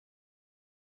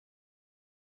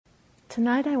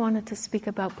Tonight I wanted to speak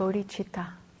about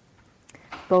Bodhicitta.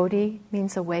 Bodhi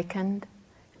means awakened,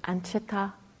 and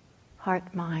citta,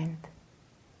 heart-mind.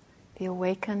 The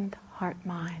awakened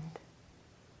heart-mind.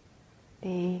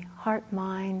 The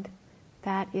heart-mind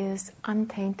that is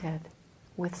untainted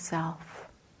with self.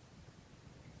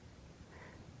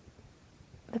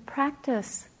 The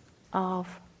practice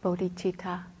of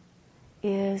bodhicitta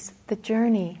is the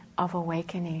journey of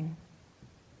awakening.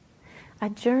 A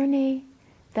journey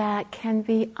that can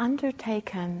be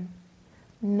undertaken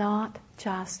not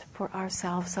just for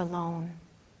ourselves alone,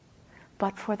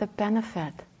 but for the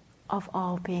benefit of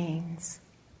all beings.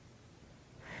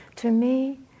 To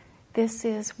me, this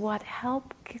is what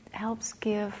helps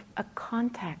give a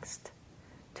context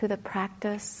to the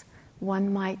practice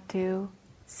one might do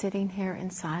sitting here in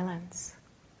silence,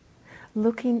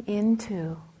 looking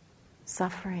into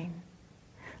suffering,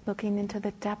 looking into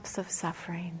the depths of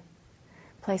suffering,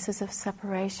 places of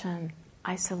separation,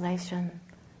 isolation,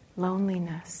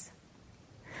 loneliness.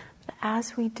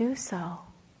 As we do so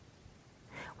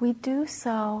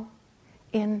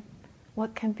in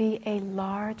what can be a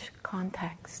large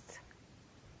context.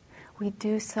 We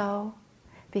do so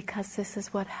because this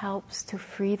is what helps to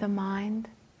free the mind.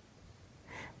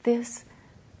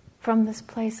 From this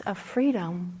place of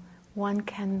freedom, one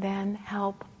can then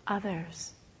help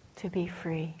others to be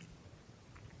free.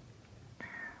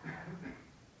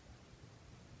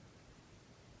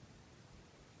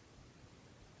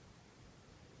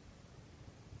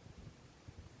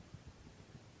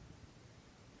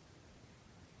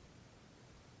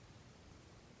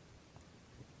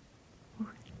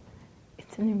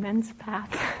 It's an immense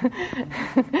path.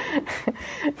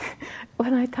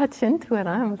 When I touch into it,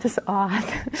 I'm just awed.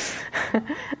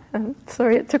 I'm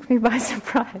sorry it took me by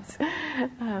surprise.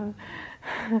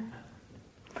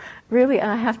 Really,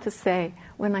 I have to say,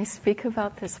 when I speak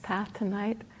about this path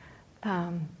tonight,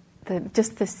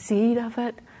 just the seed of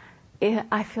it,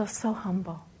 I feel so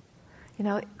humble.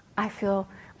 I feel,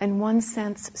 in one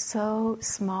sense, so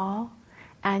small,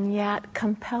 and yet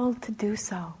compelled to do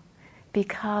so,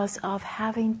 because of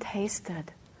having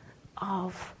tasted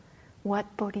of what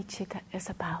bodhicitta is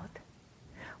about,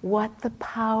 what the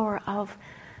power of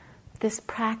this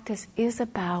practice is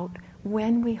about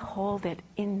when we hold it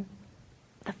in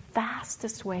the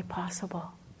fastest way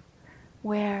possible,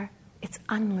 where it's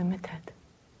unlimited.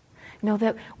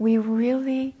 That we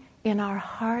really, in our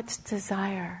heart's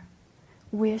desire,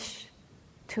 wish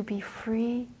to be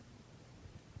free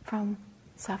from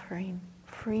suffering,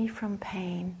 free from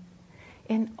pain,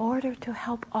 in order to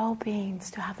help all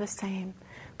beings to have the same.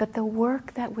 But the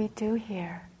work that we do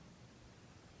here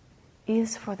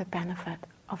is for the benefit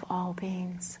of all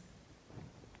beings.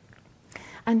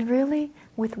 And really,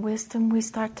 with wisdom, we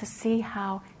start to see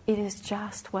how it is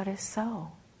just what is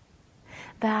so.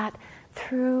 That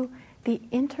through the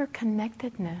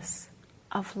interconnectedness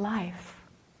of life,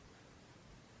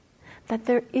 that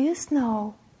there is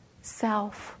no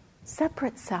self,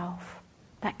 separate self,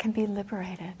 that can be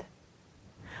liberated.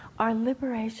 Our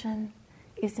liberation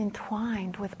is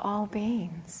entwined with all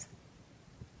beings.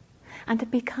 And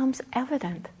it becomes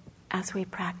evident as we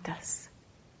practice.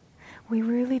 We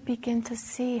really begin to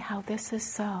see how this is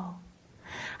so.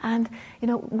 And,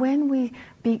 when we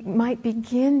might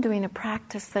begin doing a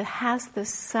practice that has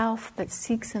this self that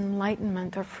seeks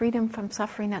enlightenment or freedom from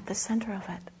suffering at the center of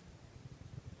it,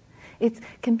 it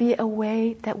can be a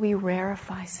way that we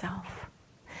rarefy self.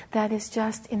 That is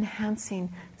just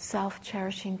enhancing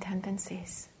self-cherishing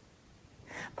tendencies.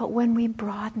 But when we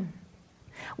broaden,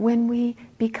 when we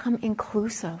become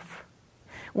inclusive,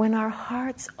 when our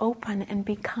hearts open and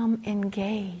become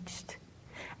engaged,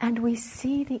 and we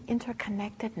see the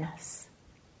interconnectedness,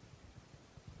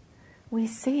 we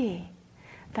see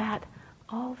that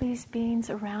all these beings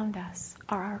around us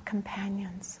are our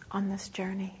companions on this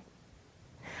journey.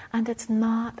 And it's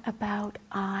not about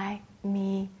I,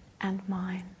 me, and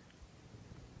mine.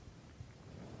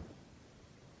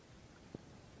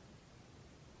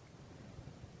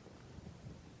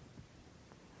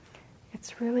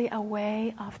 It's really a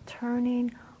way of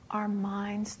turning our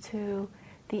minds to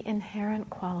the inherent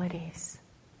qualities,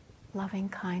 loving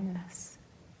kindness,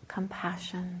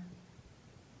 compassion,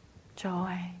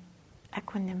 joy,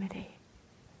 equanimity.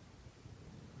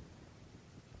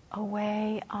 A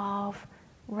way of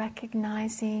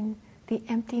recognizing the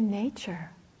empty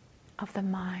nature of the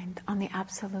mind on the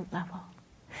absolute level.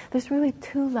 There's really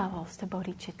two levels to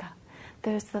bodhicitta.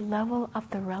 There's the level of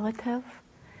the relative,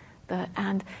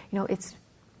 it's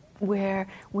where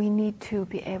we need to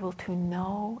be able to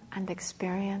know and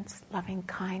experience loving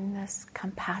kindness,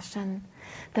 compassion,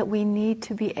 that we need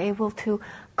to be able to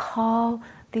call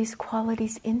these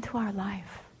qualities into our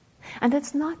life. And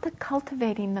it's not the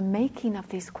cultivating, the making of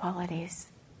these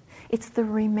qualities. It's the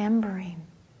remembering.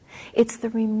 It's the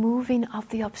removing of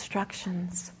the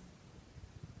obstructions.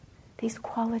 These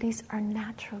qualities are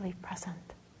naturally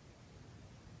present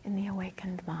in the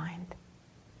awakened mind.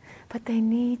 But they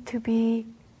need to be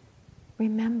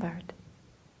remembered,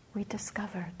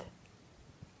 rediscovered.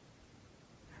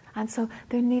 And so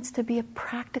there needs to be a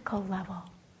practical level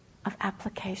of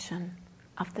application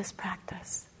of this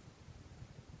practice.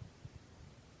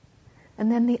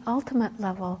 And then the ultimate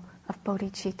level of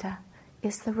bodhicitta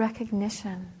is the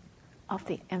recognition of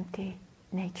the empty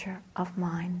nature of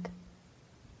mind.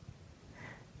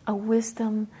 A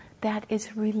wisdom that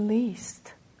is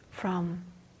released from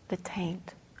the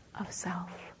taint of self.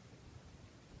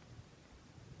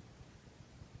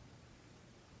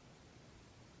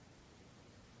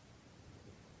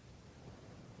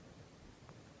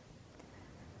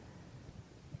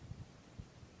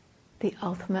 The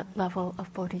ultimate level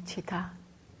of bodhicitta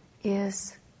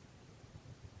is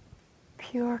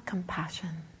pure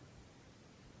compassion,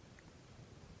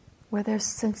 where there's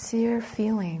sincere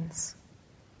feelings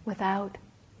without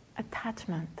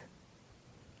attachment,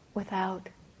 without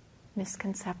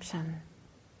misconception.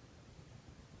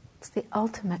 It's the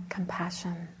ultimate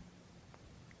compassion.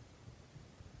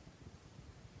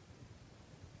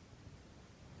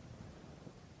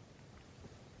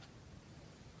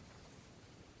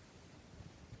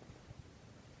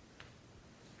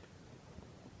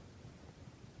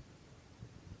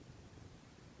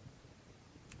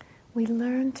 We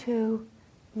learn to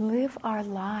live our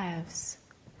lives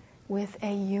with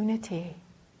a unity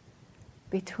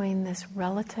between this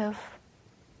relative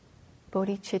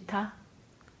bodhicitta,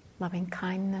 loving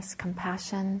kindness,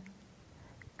 compassion,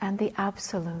 and the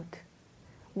absolute,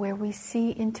 where we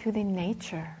see into the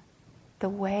nature, the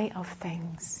way of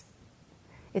things.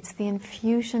 It's the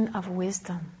infusion of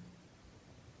wisdom,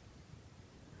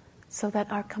 so that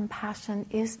our compassion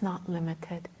is not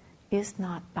limited, is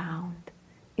not bound,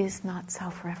 is not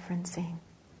self-referencing.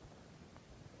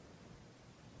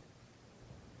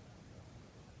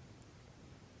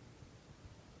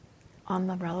 On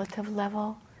the relative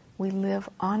level, we live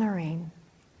honoring,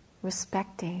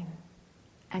 respecting,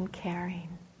 and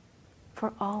caring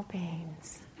for all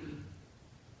beings.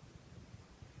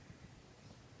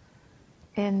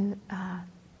 In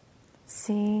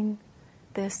seeing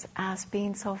this as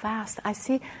being so vast, I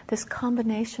see this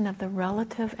combination of the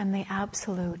relative and the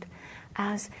absolute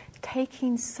as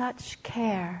taking such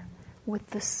care with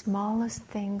the smallest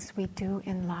things we do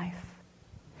in life,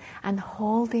 and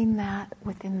holding that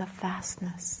within the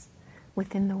vastness,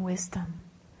 within the wisdom,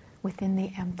 within the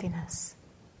emptiness.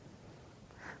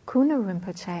 Kuna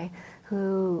Rinpoche,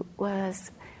 who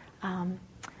was,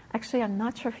 actually I'm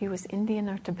not sure if he was Indian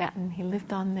or Tibetan, he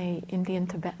lived on the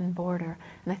Indian-Tibetan border,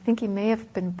 and I think he may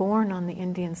have been born on the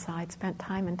Indian side, spent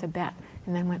time in Tibet,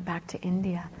 and then went back to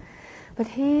India. But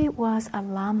he was a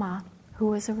lama who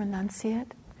was a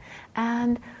renunciate,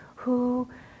 and who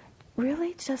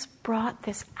really just brought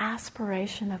this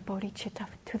aspiration of bodhicitta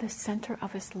to the center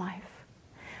of his life.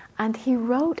 And he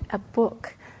wrote a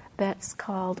book that's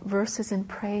called Verses in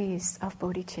Praise of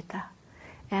Bodhicitta.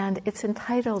 And it's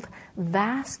entitled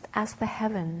Vast as the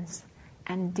Heavens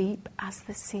and Deep as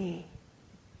the Sea.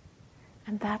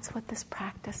 And that's what this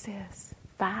practice is.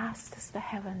 Vast as the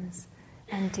heavens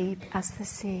and deep as the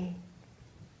sea.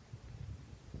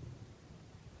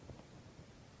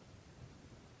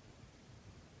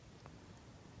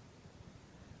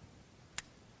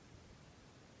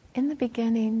 In the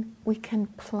beginning, we can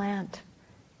plant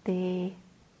the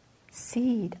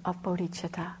seed of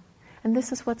bodhicitta. And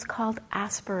this is what's called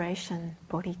aspiration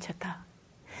bodhicitta,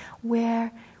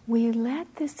 where we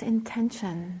let this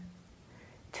intention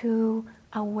to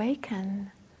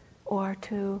awaken or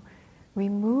to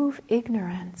remove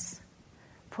ignorance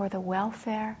for the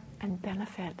welfare and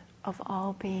benefit of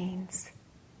all beings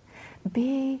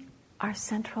be our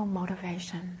central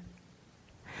motivation.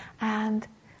 And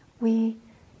we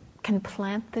can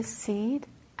plant this seed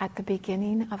at the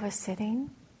beginning of a sitting,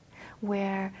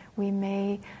 where we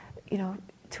may,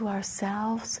 to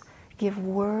ourselves give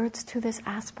words to this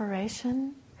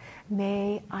aspiration.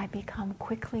 May I become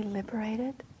quickly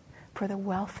liberated for the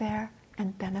welfare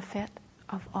and benefit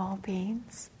of all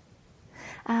beings.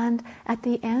 And at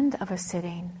the end of a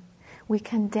sitting, we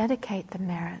can dedicate the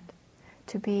merit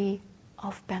to be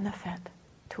of benefit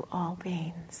to all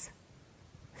beings.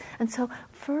 And so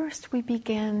first we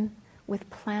begin with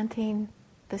planting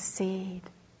the seed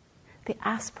the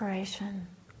aspiration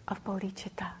of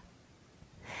bodhicitta.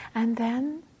 And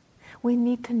then we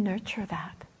need to nurture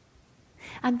that.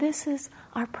 And this is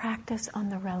our practice on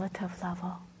the relative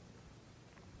level.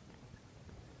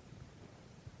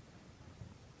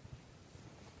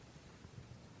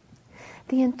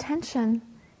 The intention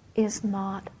is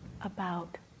not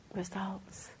about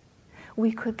results.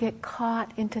 We could get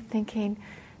caught into thinking,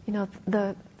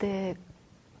 the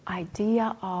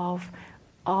idea of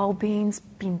all beings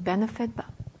being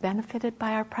benefited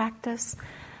by our practice,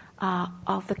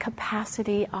 of the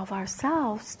capacity of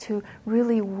ourselves to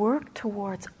really work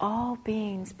towards all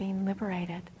beings being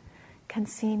liberated, can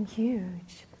seem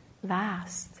huge,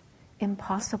 vast,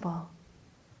 impossible.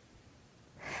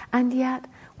 And yet,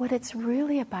 what it's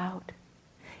really about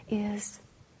is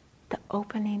the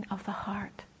opening of the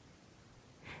heart,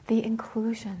 the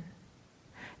inclusion,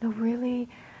 really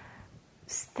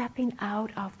stepping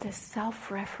out of this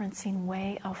self-referencing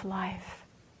way of life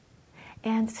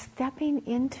and stepping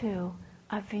into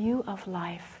a view of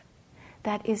life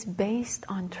that is based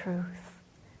on truth,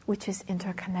 which is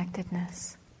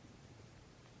interconnectedness.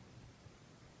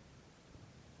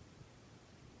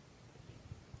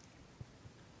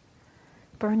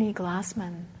 Bernie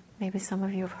Glassman, maybe some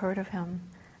of you have heard of him,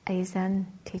 a Zen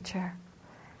teacher.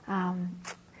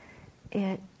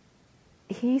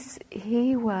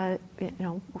 He was,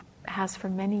 has for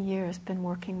many years been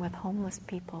working with homeless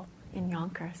people in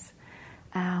Yonkers,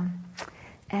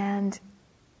 and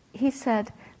he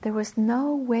said there was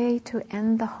no way to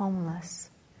end the homeless,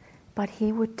 but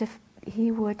he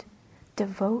would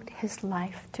devote his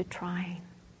life to trying.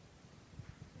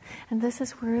 And this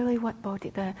is really what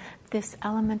this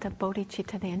element of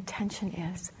bodhicitta, the intention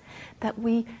is, that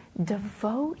we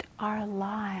devote our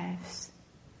lives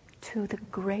to the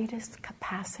greatest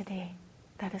capacity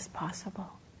that is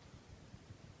possible.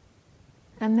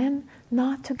 And then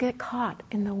not to get caught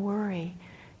in the worry,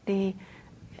 the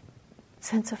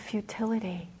sense of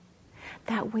futility,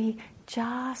 that we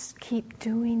just keep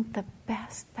doing the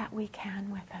best that we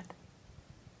can with it.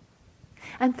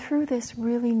 And through this,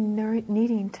 really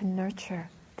needing to nurture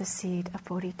the seed of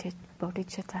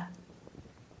bodhicitta.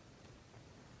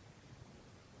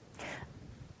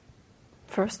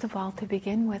 First of all, to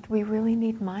begin with, we really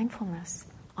need mindfulness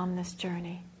on this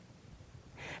journey.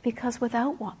 Because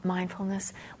without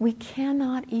mindfulness, we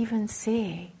cannot even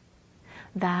see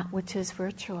that which is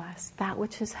virtuous, that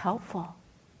which is helpful.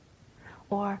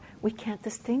 Or we can't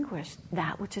distinguish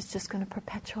that which is just going to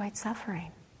perpetuate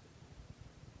suffering.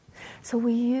 So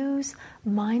we use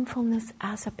mindfulness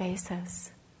as a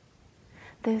basis.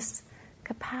 This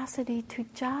capacity to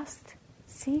just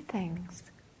see things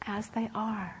as they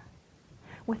are,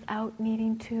 without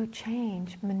needing to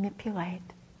change, manipulate.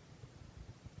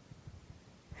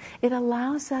 It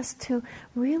allows us to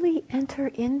really enter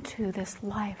into this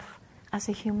life as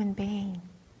a human being,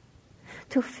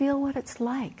 to feel what it's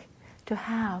like to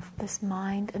have this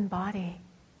mind and body.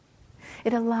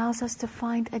 It allows us to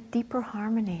find a deeper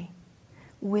harmony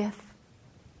with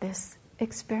this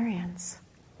experience.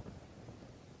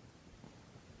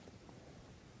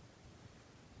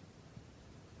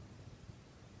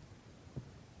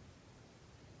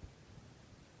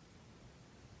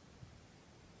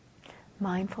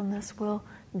 Mindfulness will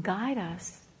guide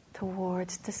us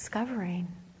towards discovering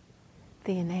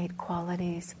the innate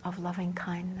qualities of loving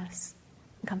kindness,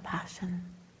 compassion,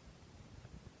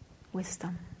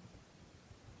 wisdom.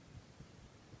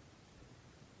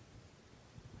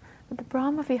 But the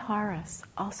Brahmaviharas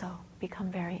also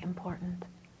become very important.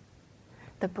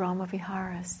 The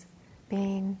Brahmaviharas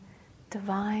being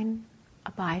divine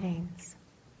abidings,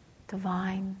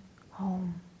 divine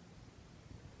home,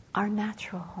 our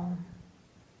natural home.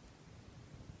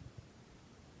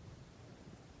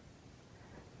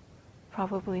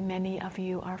 Probably many of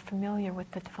you are familiar with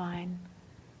the divine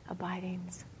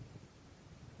abidings.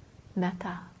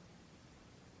 Metta,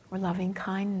 or loving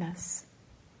kindness.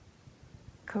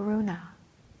 Karuna,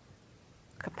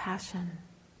 compassion.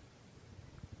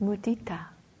 Mudita,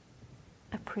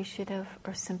 appreciative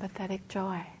or sympathetic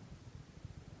joy.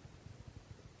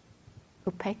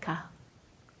 Upekkha,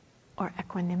 or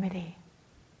equanimity.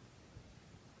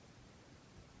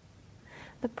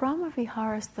 The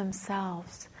Brahmaviharas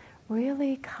themselves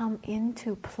really come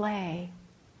into play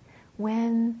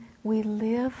when we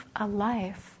live a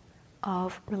life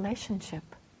of relationship,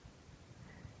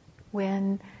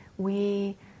 when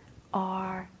we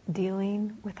are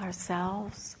dealing with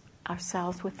ourselves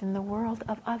within the world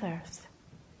of others.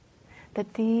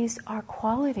 That these are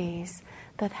qualities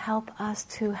that help us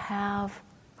to have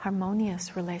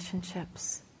harmonious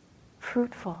relationships,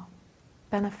 fruitful,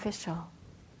 beneficial.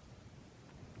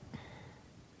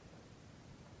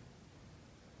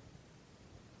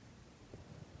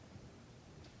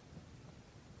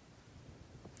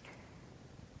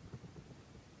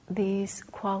 these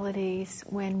qualities,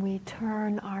 when we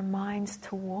turn our minds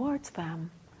towards them,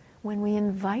 when we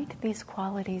invite these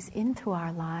qualities into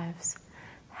our lives,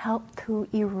 help to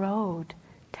erode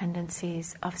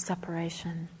tendencies of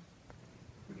separation,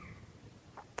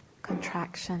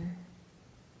 contraction.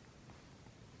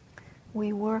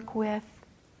 We work with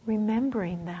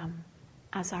remembering them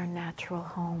as our natural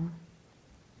home.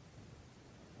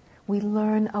 We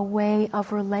learn a way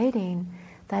of relating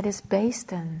that is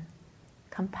based in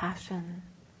compassion,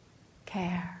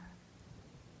 care,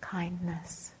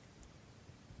 kindness.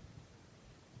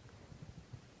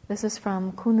 This is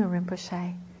from Kuna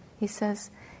Rinpoche. He says,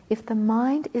 if the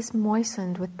mind is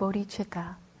moistened with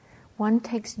bodhicitta, one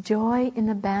takes joy in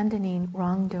abandoning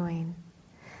wrongdoing.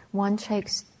 One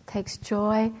takes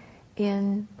joy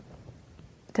in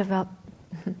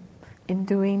in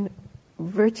doing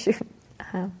virtue.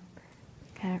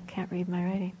 Can't read my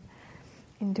writing.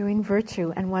 In doing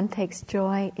virtue, and one takes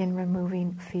joy in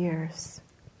removing fears.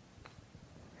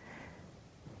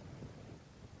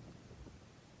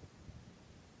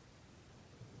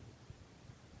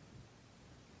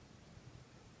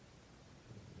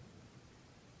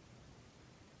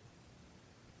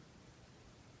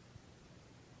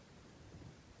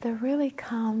 There really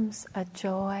comes a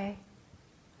joy,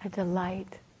 a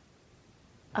delight,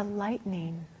 a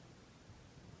lightening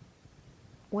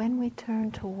when we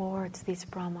turn towards these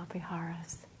Brahma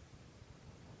Viharas.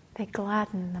 They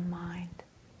gladden the mind,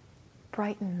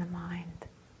 brighten the mind.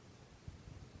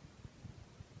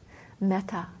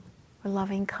 Metta, or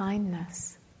loving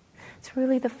kindness, it's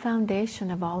really the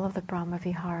foundation of all of the Brahma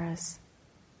Viharas.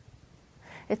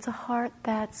 It's a heart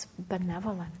that's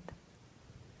benevolent,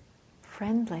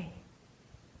 friendly,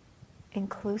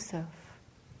 inclusive,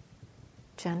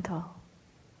 gentle.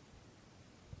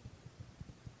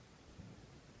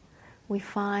 We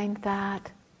find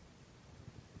that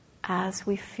as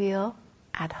we feel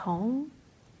at home,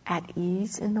 at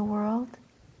ease in the world,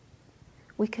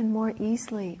 we can more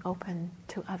easily open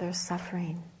to others'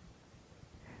 suffering.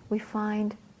 We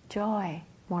find joy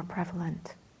more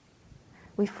prevalent.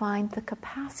 We find the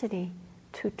capacity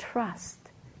to trust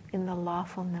in the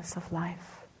lawfulness of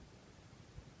life.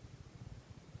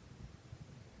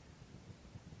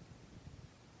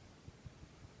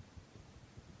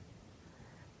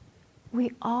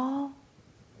 We all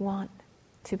want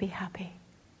to be happy.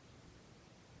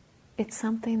 It's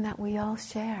something that we all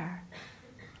share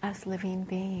as living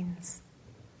beings.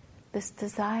 This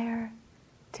desire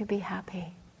to be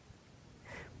happy.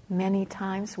 Many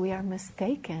times we are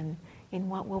mistaken in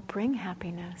what will bring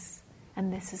happiness,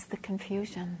 and this is the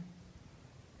confusion.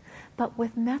 But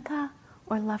with metta,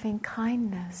 or loving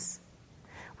kindness,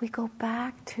 we go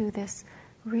back to this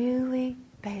really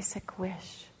basic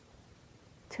wish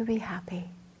to be happy,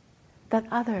 that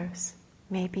others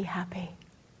may be happy.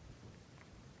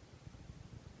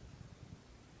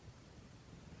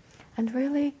 And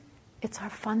really, it's our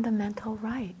fundamental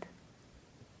right.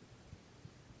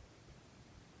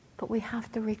 But we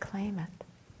have to reclaim it.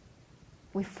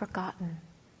 We've forgotten.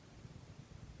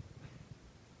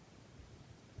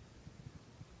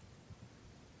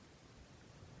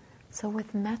 So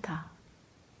with metta,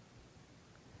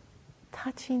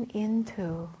 touching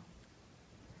into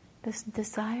this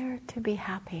desire to be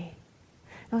happy.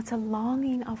 No, it's a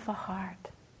longing of the heart.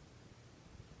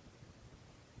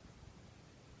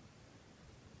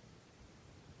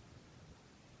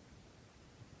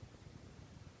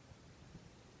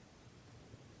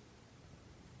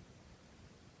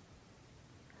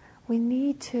 We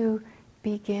need to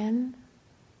begin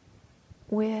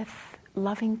with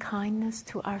loving kindness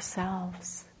to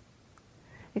ourselves.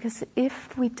 Because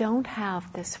if we don't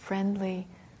have this friendly,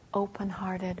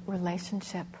 open-hearted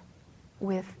relationship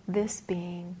with this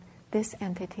being, this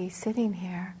entity sitting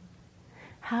here,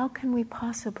 how can we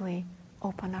possibly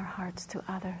open our hearts to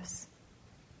others?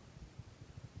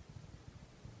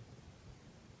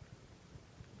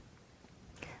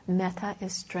 Metta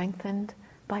is strengthened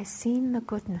by seeing the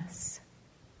goodness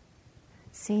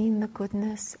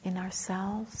in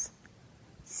ourselves,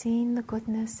 seeing the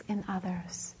goodness in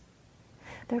others.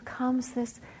 There comes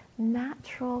this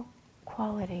natural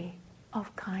quality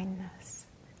of kindness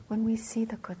when we see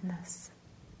the goodness.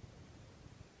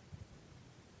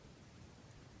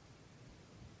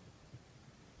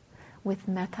 With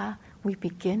metta, we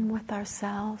begin with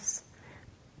ourselves,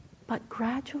 but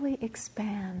gradually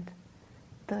expand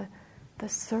the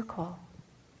circle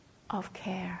of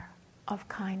care, of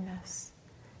kindness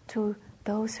to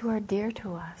those who are dear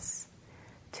to us,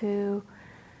 to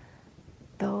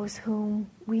those whom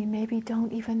we maybe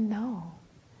don't even know,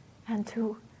 and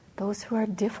to those who are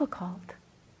difficult,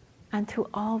 and to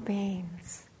all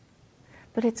beings.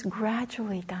 But it's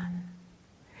gradually done,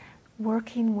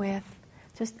 working with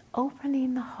just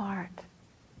opening the heart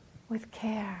with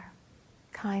care,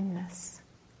 kindness.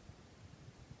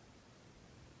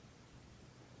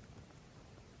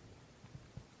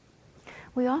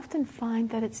 We often find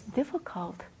that it's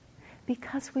difficult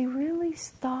because we really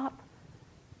stop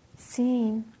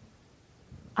seeing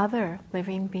other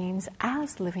living beings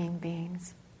as living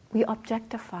beings. We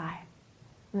objectify,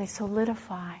 and they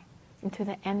solidify into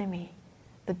the enemy,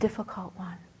 the difficult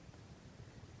one,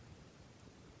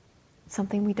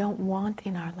 something we don't want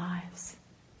in our lives.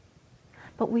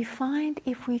 But we find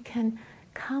if we can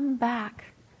come back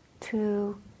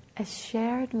to a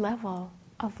shared level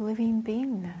of living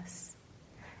beingness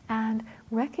and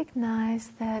recognize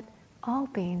that all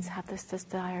beings have this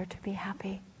desire to be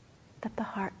happy, that the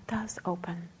heart does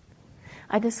open.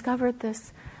 I discovered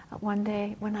this one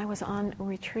day when I was on a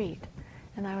retreat,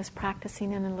 and I was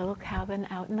practicing in a little cabin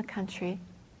out in the country,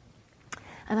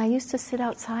 and I used to sit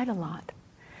outside a lot.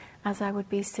 As I would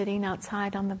be sitting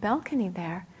outside on the balcony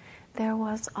there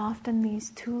was often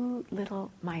these 2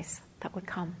 little mice that would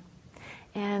come.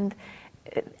 And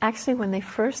actually, when they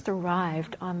first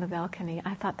arrived on the balcony,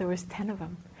 I thought there was 10 of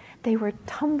them. They were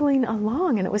tumbling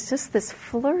along, and it was just this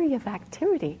flurry of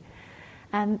activity.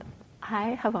 And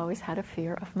I have always had a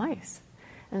fear of mice.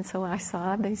 And so I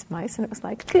saw these mice, and it was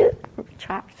like,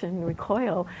 retraction,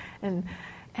 recoil. And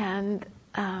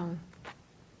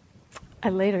I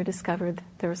later discovered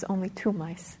there was only 2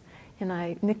 mice. And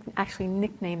I actually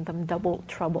nicknamed them Double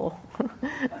Trouble.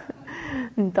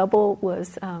 And Double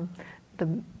was the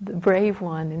brave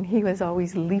one, and he was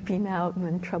always leaping out, and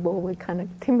then Trouble would kind of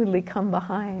timidly come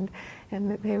behind.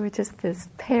 And they were just this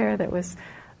pair that was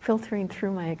filtering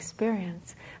through my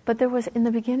experience. But there was, in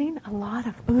the beginning, a lot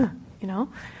of,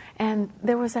 and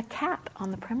there was a cat on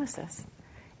the premises.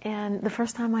 And the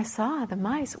first time I saw the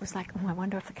mice, it was like, I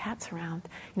wonder if the cat's around.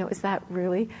 Is that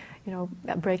really,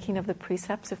 a breaking of the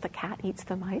precepts if the cat eats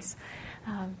the mice?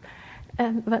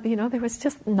 But there was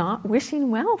just not wishing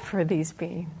well for these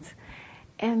beings.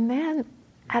 And then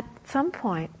at some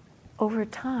point, over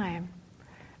time,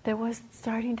 there was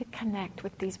starting to connect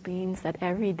with these beings that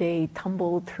every day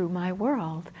tumbled through my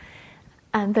world.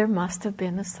 And there must have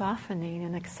been a softening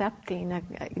and accepting,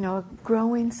 a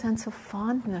growing sense of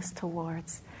fondness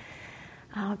towards.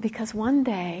 Because one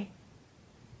day,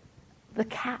 the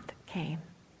cat came.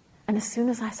 And as soon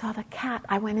as I saw the cat,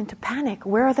 I went into panic.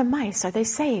 Where are the mice? Are they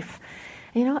safe?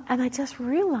 And I just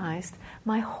realized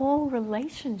my whole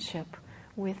relationship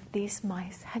with these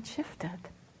mice had shifted.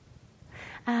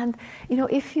 And,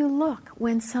 if you look,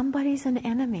 when somebody's an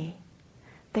enemy,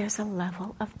 there's a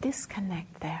level of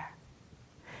disconnect there.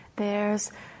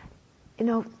 There's,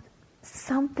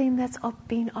 something that's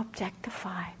being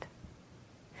objectified.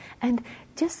 And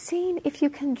just seeing if you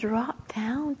can drop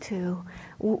down to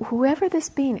whoever this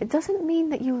being, it doesn't mean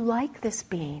that you like this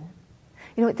being.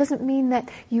 It doesn't mean that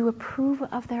you approve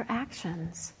of their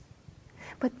actions.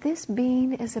 But this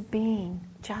being is a being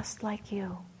just like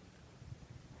you.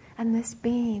 And this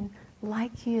being,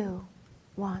 like you,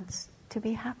 wants to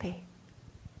be happy.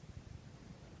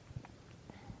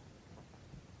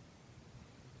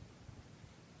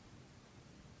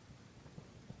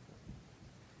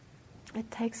 It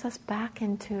takes us back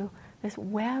into this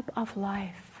web of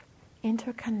life,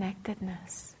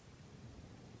 interconnectedness.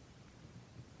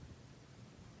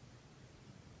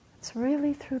 It's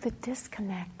really through the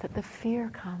disconnect that the fear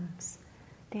comes,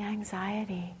 the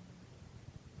anxiety.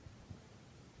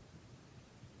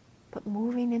 But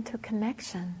moving into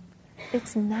connection,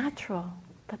 it's natural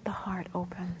that the heart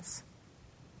opens.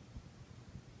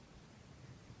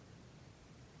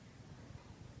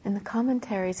 In the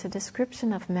commentaries, a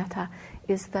description of metta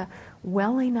is the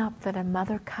welling up that a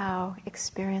mother cow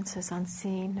experiences on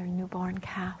seeing her newborn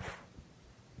calf.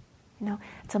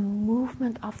 It's a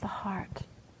movement of the heart.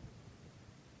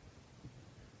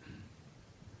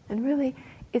 And really,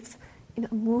 it's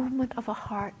a movement of the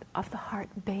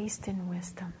heart based in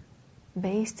wisdom,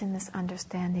 based in this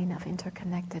understanding of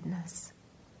interconnectedness.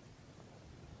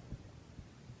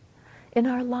 In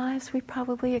our lives, we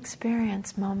probably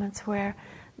experience moments where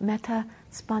metta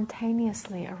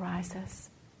spontaneously arises.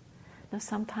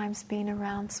 Sometimes being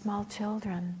around small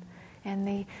children, and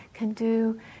they can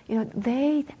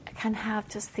they can have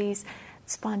just these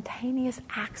spontaneous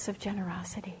acts of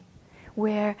generosity,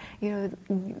 where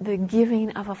the giving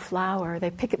of a flower,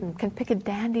 they can pick a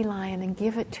dandelion and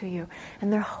give it to you,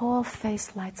 and their whole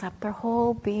face lights up, their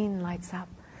whole being lights up,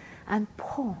 and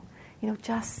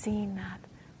just seeing that,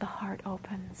 the heart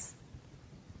opens.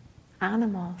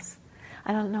 Animals.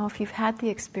 I don't know if you've had the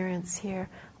experience here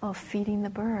of feeding the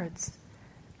birds.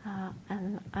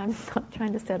 And I'm not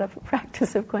trying to set up a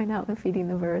practice of going out and feeding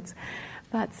the birds,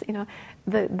 but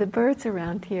the birds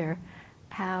around here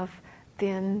have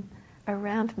been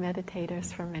around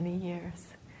meditators for many years.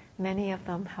 Many of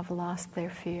them have lost their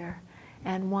fear,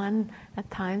 and one at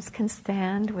times can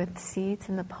stand with seeds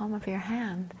in the palm of your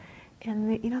hand,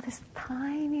 and this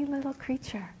tiny little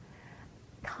creature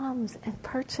comes and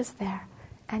perches there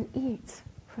and eats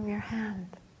from your hand.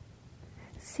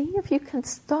 See if you can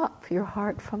stop your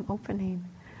heart from opening.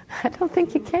 I don't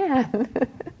think you can.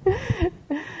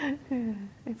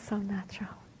 It's so natural.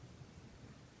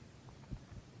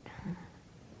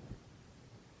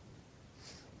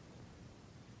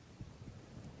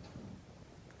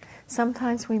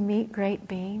 Sometimes we meet great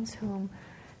beings who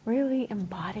really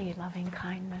embody loving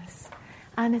kindness.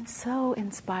 And it's so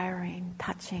inspiring,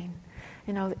 touching.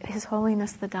 His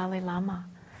Holiness the Dalai Lama,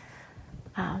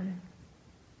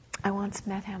 I once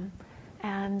met him,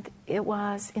 and it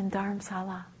was in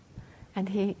Dharamsala.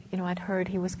 And I'd heard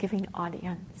he was giving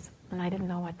audience, and I didn't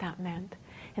know what that meant.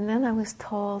 And then I was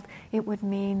told it would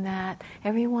mean that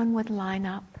everyone would line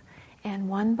up and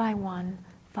one by one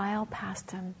file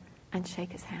past him and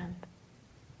shake his hand.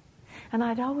 And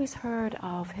I'd always heard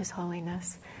of His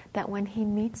Holiness that when he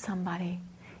meets somebody,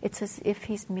 it's as if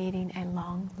he's meeting a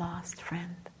long-lost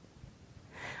friend.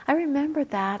 I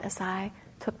remembered that as I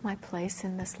took my place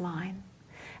in this line.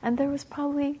 And there was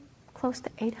probably close to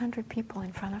 800 people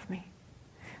in front of me.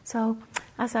 So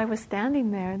as I was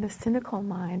standing there in the cynical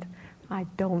mind, I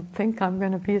don't think I'm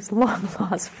going to be his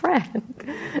long-lost friend.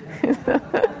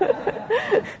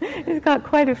 He's got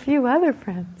quite a few other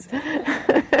friends.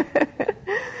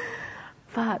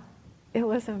 But it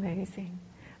was amazing.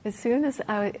 As soon as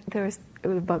there was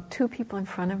about 2 people in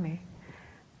front of me,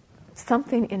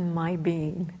 something in my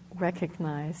being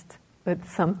recognized that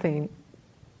something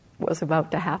was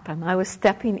about to happen. I was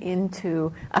stepping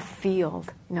into a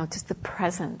field, just the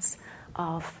presence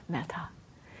of metta,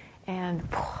 and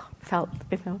felt,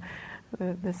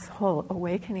 this whole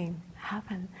awakening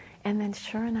happen. And then,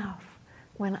 sure enough,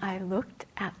 when I looked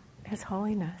at His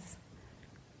Holiness,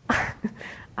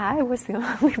 I was the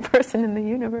only person in the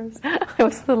universe. I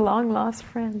was the long-lost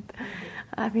friend.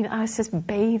 I was just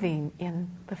bathing in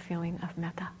the feeling of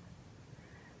metta.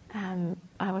 And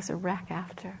I was a wreck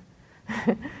after.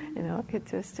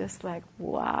 It was just like,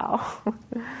 wow.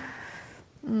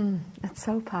 It's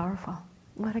so powerful.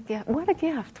 What a gift. What a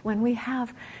gift when we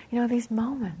have, these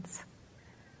moments.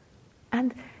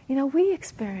 And, we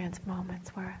experience moments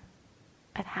where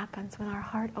it happens when our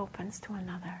heart opens to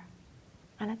another.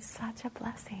 And it's such a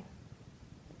blessing.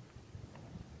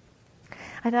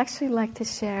 I'd actually like to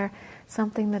share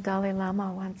something the Dalai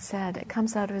Lama once said. It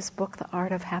comes out of his book, The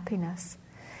Art of Happiness.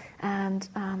 And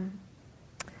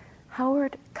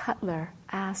Howard Cutler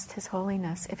asked His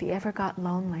Holiness if he ever got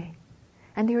lonely.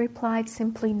 And he replied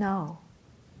simply no.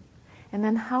 And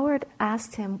then Howard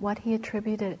asked him what he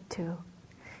attributed it to.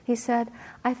 He said,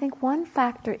 I think one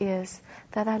factor is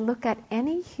that I look at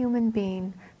any human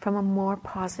being from a more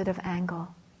positive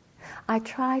angle. I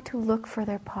try to look for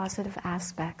their positive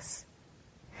aspects.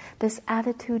 This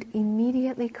attitude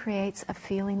immediately creates a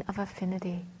feeling of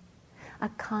affinity, a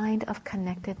kind of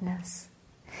connectedness.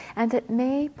 And it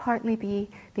may partly be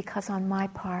because on my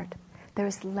part there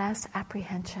is less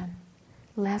apprehension,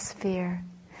 less fear,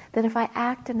 that if I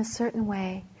act in a certain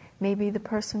way, maybe the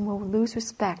person will lose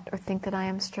respect or think that I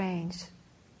am strange.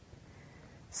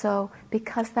 So,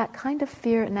 because that kind of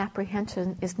fear and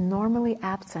apprehension is normally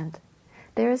absent,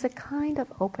 there is a kind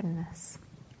of openness.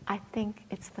 I think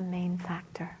it's the main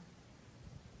factor.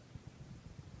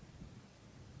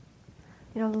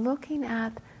 Looking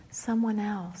at someone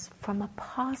else from a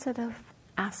positive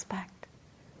aspect,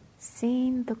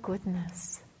 seeing the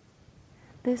goodness,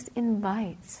 this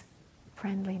invites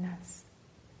friendliness,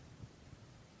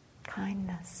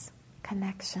 kindness,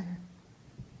 connection.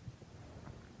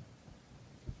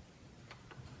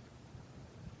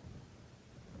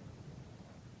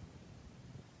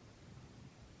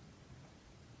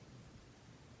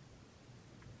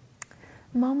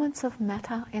 Moments of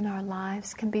metta in our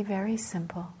lives can be very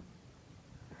simple.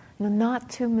 Not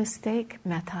to mistake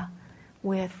metta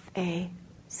with a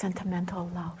sentimental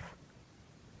love.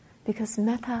 Because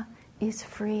metta is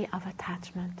free of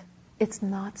attachment. It's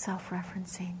not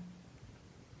self-referencing.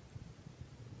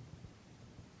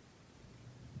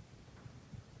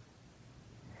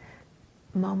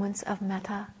 Moments of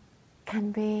metta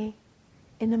can be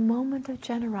in a moment of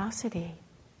generosity,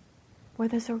 where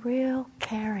there's a real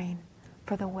caring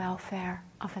for the welfare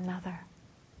of another.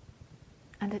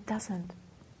 And it doesn't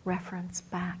reference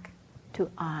back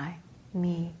to I,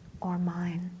 me, or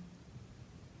mine.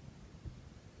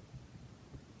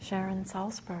 Sharon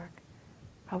Salzberg.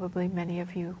 Probably many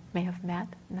of you may have met,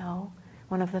 know,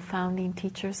 one of the founding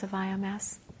teachers of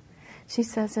IMS. She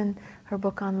says in her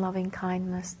book on loving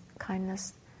kindness,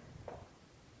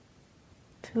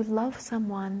 to love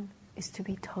someone is to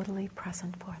be totally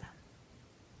present for them.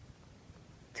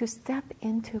 To step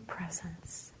into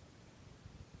presence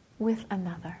with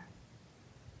another.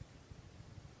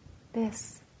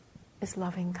 This is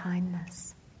loving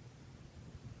kindness.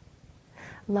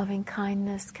 Loving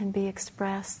kindness can be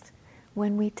expressed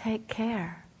when we take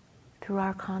care through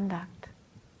our conduct,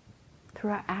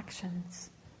 through our actions,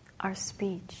 our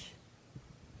speech,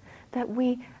 that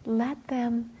we let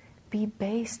them be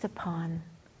based upon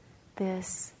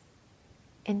this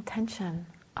intention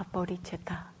of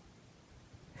bodhicitta,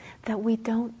 that we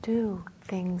don't do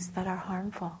things that are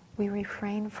harmful, we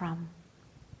refrain from,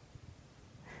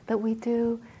 that we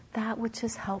do that which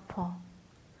is helpful,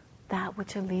 that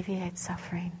which alleviates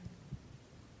suffering.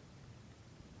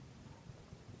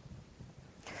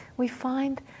 We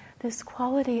find this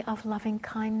quality of loving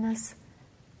kindness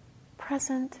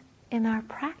present in our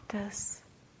practice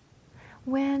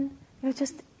when,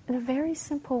 just in a very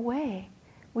simple way,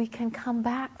 we can come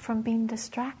back from being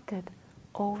distracted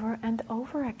over and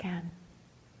over again.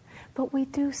 But we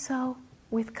do so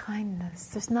with kindness.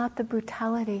 There's not the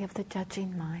brutality of the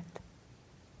judging mind.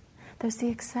 There's the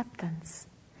acceptance.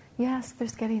 Yes,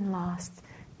 there's getting lost.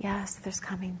 Yes, there's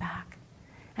coming back.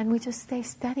 And we just stay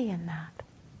steady in that.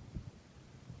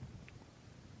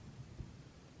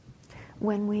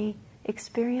 When we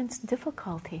experience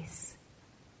difficulties,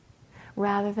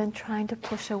 rather than trying to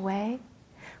push away,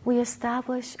 we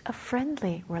establish a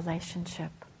friendly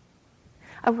relationship,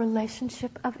 a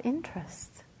relationship of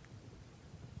interest.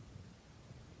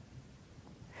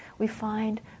 We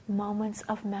find moments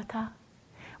of metta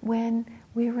when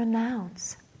we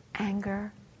renounce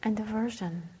anger and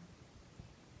aversion.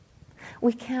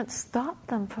 We can't stop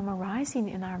them from arising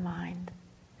in our mind,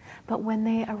 but when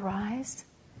they arise,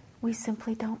 we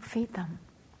simply don't feed them.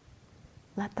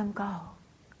 Let them go.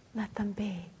 Let them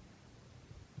be.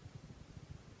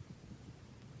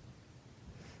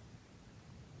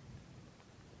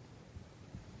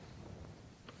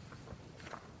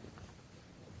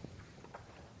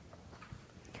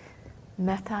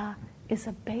 Metta is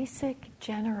a basic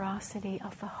generosity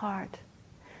of the heart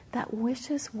that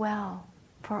wishes well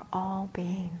for all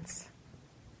beings.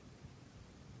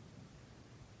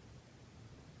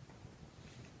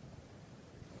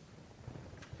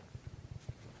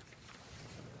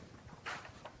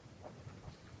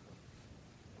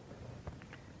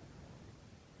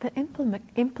 The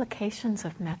implications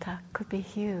of metta could be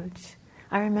huge.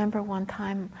 I remember one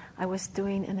time I was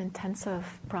doing an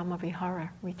intensive Brahmavihara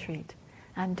retreat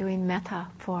and doing metta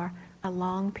for a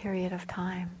long period of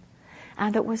time.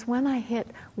 And it was when I hit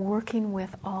working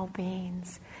with all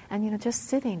beings and just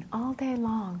sitting all day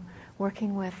long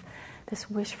working with this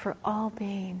wish for all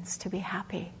beings to be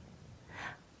happy.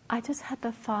 I just had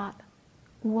the thought,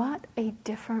 what a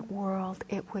different world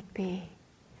it would be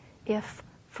if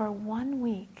for 1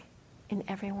 week in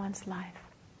everyone's life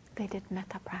they did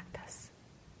metta practice.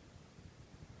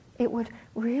 It would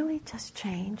really just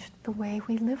change the way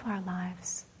we live our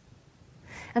lives.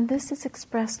 And this is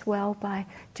expressed well by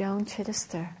Joan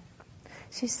Chittister.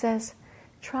 She says,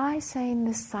 try saying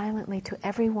this silently to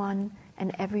everyone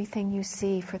and everything you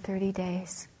see for 30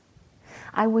 days.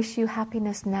 I wish you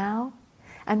happiness now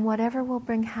and whatever will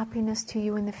bring happiness to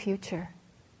you in the future.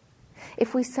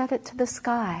 If we set it to the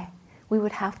sky, we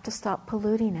would have to stop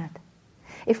polluting it.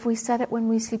 If we set it when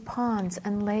we see ponds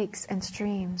and lakes and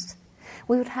streams,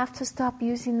 we would have to stop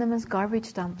using them as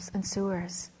garbage dumps and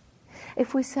sewers.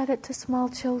 If we set it to small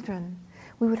children,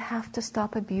 we would have to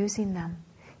stop abusing them,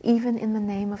 even in the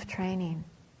name of training.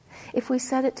 If we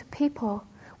set it to people,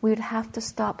 we would have to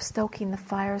stop stoking the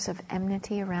fires of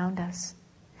enmity around us.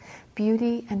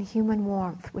 Beauty and human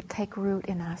warmth would take root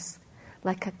in us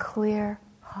like a clear,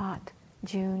 hot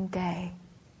June day.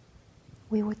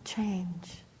 We would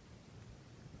change.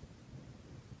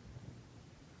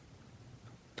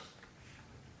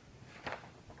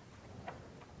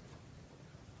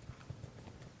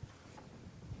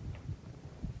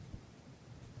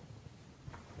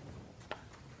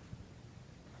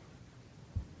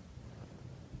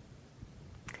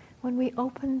 When we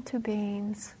open to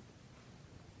beings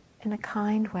in a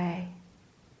kind way,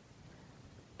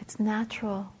 it's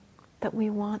natural that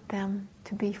we want them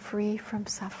to be free from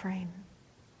suffering.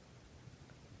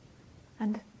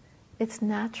 And it's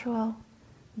natural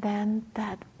then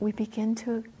that we begin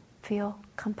to feel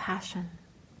compassion.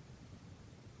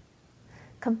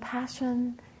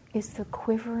 Compassion is the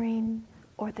quivering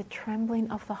or the trembling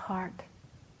of the heart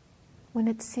when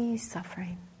it sees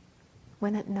suffering,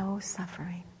 when it knows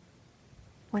suffering,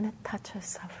 when it touches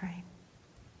suffering.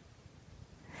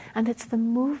 And it's the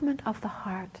movement of the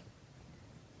heart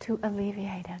to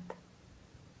alleviate it.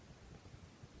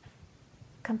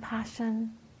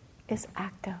 Compassion is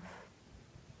active.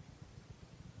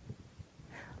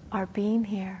 Our being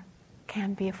here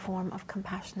can be a form of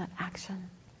compassionate action.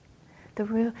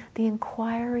 The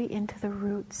inquiry into the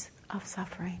roots of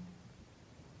suffering.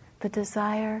 The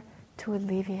desire to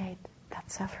alleviate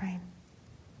that suffering.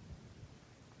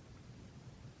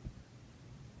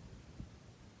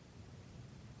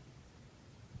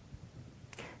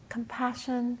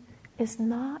 Compassion is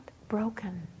not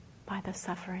broken by the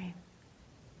suffering.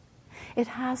 It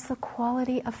has the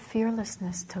quality of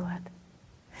fearlessness to it.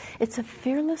 It's a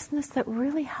fearlessness that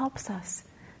really helps us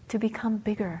to become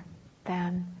bigger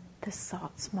than this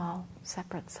small,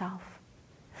 separate self.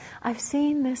 I've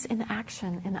seen this in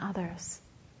action in others.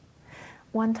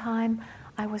 One time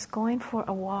I was going for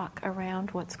a walk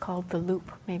around what's called the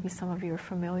loop. Maybe some of you are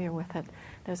familiar with it.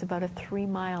 There's about a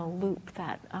 3-mile loop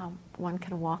that one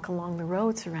can walk along the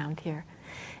roads around here.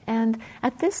 And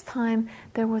at this time,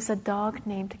 there was a dog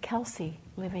named Kelley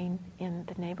living in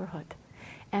the neighborhood.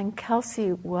 And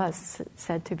Kelley was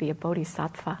said to be a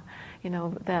bodhisattva,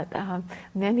 that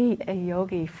many a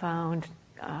yogi found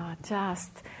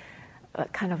just a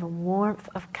kind of a warmth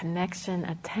of connection,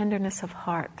 a tenderness of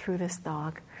heart through this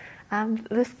dog. And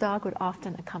this dog would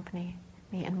often accompany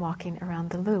me in walking around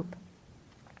the loop.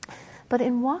 But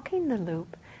in walking the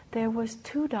loop, there was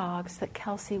 2 dogs that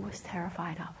Kelley was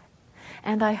terrified of.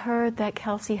 And I heard that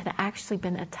Kelley had actually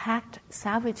been attacked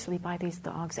savagely by these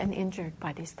dogs and injured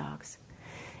by these dogs.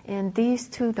 And these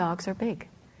 2 dogs are big.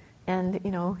 And,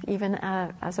 even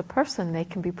as a person, they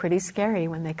can be pretty scary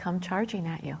when they come charging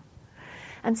at you.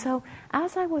 And so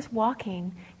as I was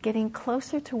walking, getting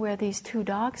closer to where these 2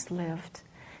 dogs lived,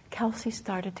 Kelley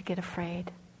started to get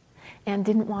afraid and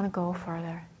didn't want to go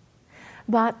further.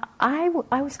 But I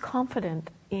was confident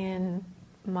in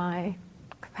my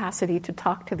capacity to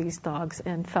talk to these dogs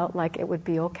and felt like it would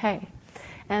be okay.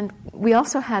 And we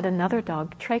also had another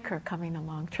dog, Traker, coming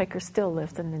along. Traker still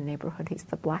lives in the neighborhood. He's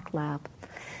the black lab.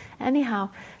 Anyhow,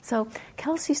 so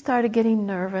Kelley started getting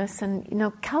nervous, and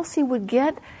Kelley would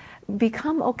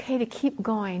become okay to keep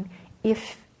going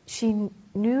if she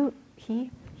knew, he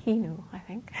knew, I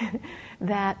think,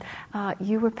 that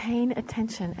you were paying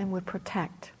attention and would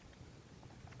protect.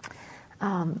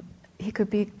 He could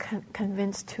be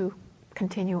convinced to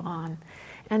continue on.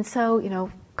 And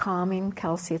so, calming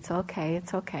Kelley, it's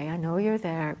okay, I know you're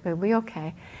there, it'll be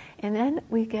okay. And then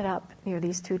we get up near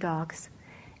these 2 dogs,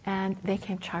 and they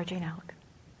came charging out.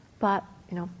 But,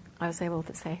 I was able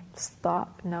to say,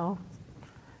 stop, no.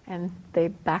 And they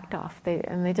backed off.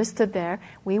 They just stood there.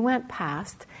 We went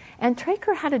past. And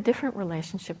Traker had a different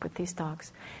relationship with these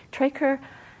dogs. Traker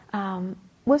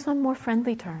was on more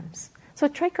friendly terms. So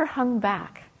Traker hung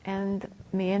back, and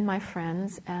me and my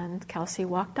friends and Kelley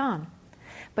walked on.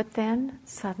 But then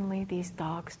suddenly these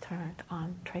dogs turned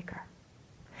on Traker.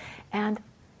 And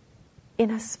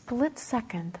in a split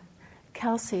second,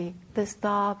 Kelley, this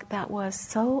dog that was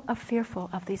so fearful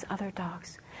of these other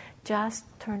dogs, just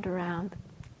turned around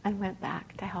and went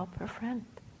back to help her friend.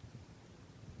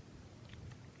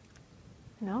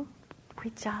 We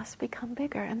just become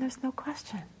bigger, and there's no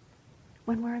question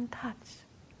when we're in touch.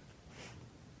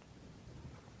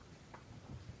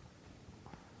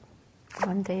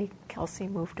 One day, Kelley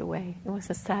moved away. It was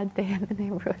a sad day in the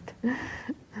neighborhood.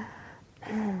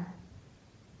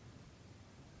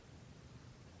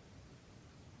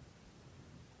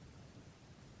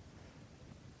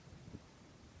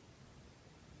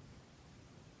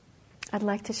 I'd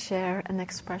like to share an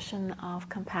expression of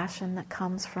compassion that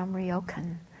comes from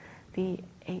Ryokan, the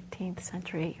 18th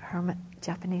century hermit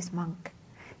Japanese monk.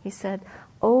 He said,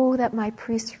 "Oh, that my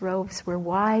priest's robes were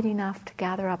wide enough to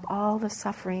gather up all the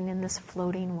suffering in this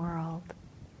floating world."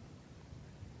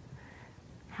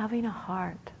 Having a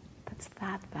heart that's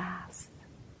that vast,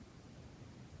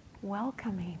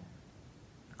 welcoming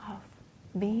of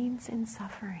beings in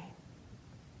suffering.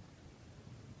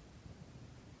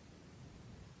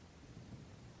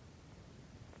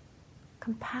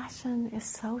 Compassion is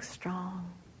so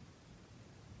strong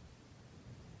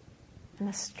and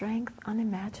a strength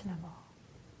unimaginable.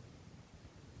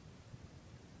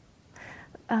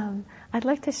 I'd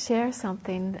like to share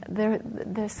something.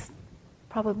 There's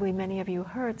probably many of you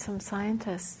heard some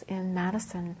scientists in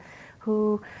Madison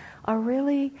who are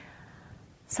really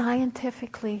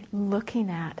scientifically looking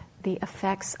at the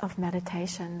effects of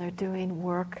meditation. They're doing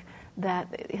work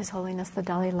that His Holiness the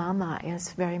Dalai Lama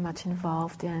is very much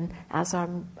involved in, as are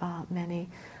many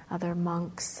other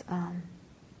monks,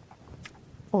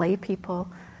 lay people,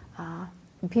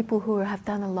 people who have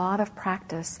done a lot of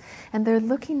practice, and they're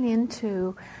looking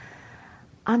into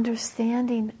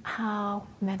understanding how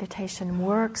meditation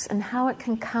works and how it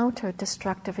can counter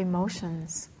destructive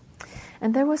emotions.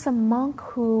 And there was a monk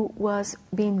who was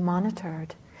being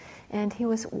monitored, and he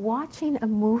was watching a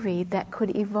movie that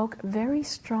could evoke very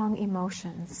strong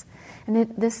emotions.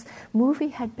 And this movie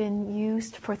had been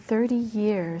used for 30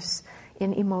 years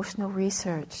in emotional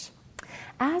research.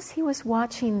 As he was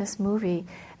watching this movie,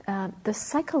 the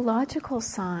psychological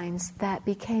signs that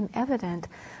became evident,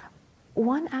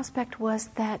 one aspect was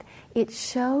that it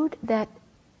showed that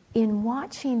in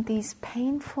watching these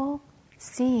painful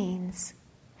scenes,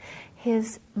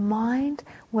 his mind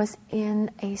was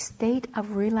in a state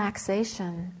of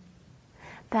relaxation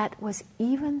that was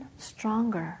even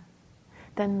stronger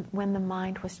than when the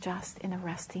mind was just in a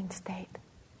resting state.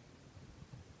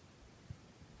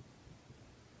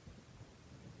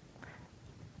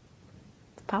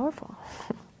 It's powerful.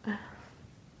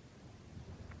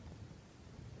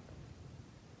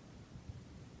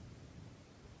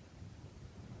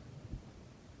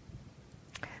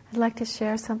 I'd like to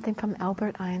share something from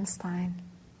Albert Einstein.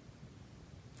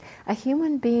 A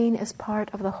human being is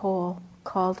part of the whole,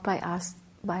 called by us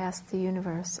the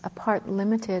universe, a part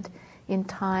limited in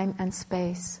time and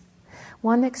space.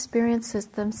 One experiences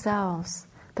themselves,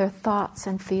 their thoughts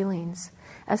and feelings,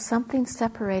 as something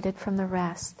separated from the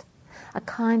rest, a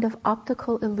kind of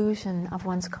optical illusion of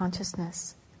one's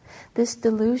consciousness. This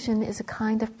delusion is a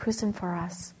kind of prison for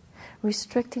us,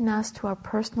 restricting us to our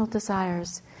personal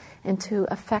desires and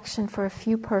to affection for a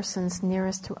few persons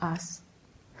nearest to us.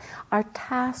 Our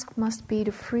task must be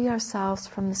to free ourselves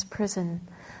from this prison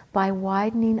by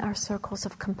widening our circles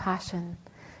of compassion,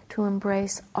 to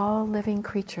embrace all living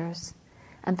creatures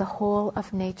and the whole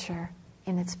of nature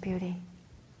in its beauty.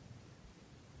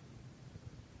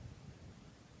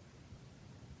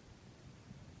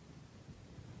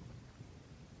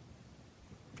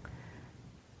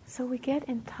 So we get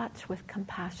in touch with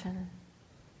compassion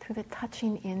through the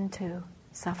touching into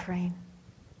suffering.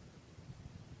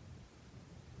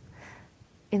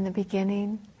 In the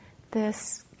beginning,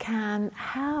 this can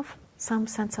have some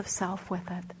sense of self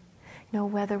with it. You know,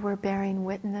 whether we're bearing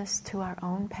witness to our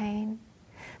own pain,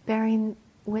 bearing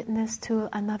witness to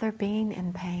another being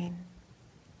in pain.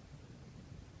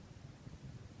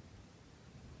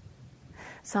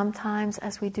 Sometimes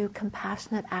as we do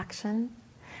compassionate action,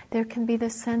 there can be the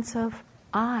sense of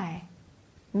I,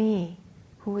 me,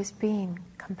 who is being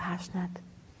compassionate.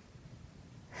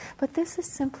 But this is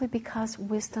simply because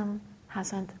wisdom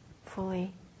hasn't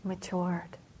fully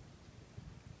matured.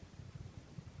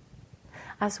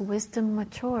 As wisdom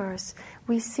matures,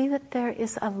 we see that there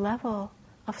is a level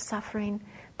of suffering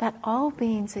that all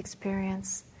beings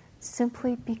experience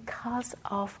simply because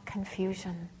of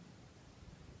confusion.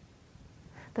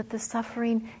 That the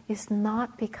suffering is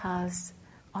not because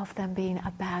of them being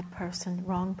a bad person,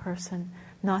 wrong person,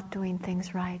 not doing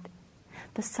things right.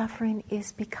 The suffering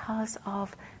is because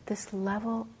of this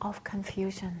level of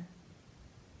confusion.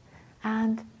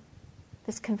 And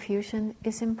this confusion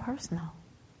is impersonal.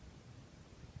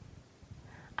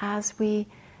 As we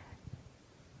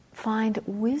find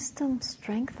wisdom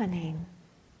strengthening,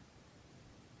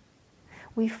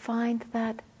 we find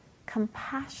that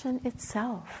compassion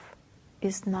itself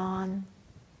is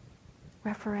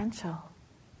non-referential.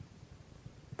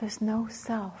 There's no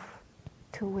self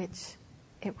to which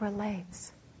it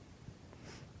relates.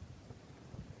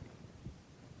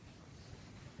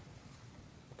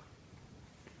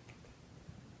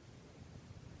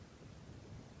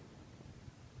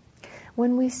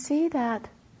 When we see that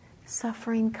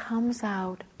suffering comes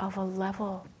out of a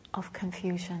level of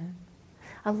confusion,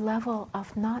 a level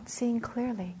of not seeing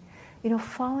clearly,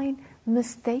 falling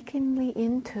mistakenly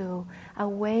into a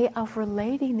way of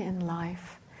relating in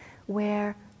life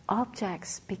where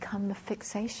objects become the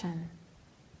fixation.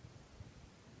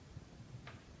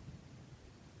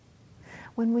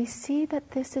 When we see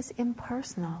that this is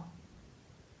impersonal,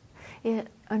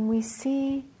 and we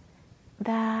see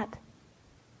that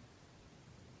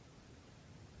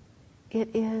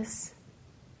it is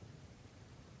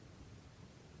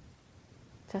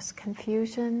just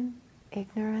confusion,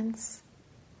 ignorance,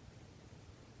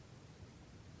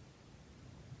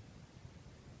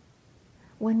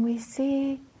 when we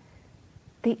see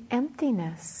the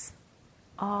emptiness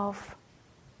of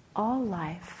all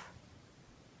life,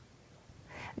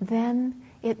 then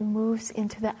it moves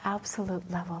into the absolute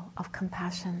level of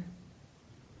compassion,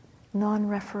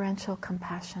 non-referential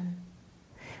compassion,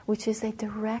 which is a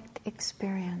direct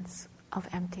experience of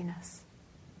emptiness.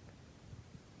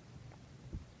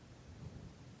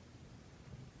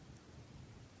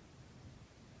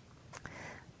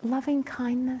 loving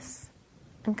kindness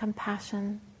and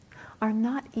compassion are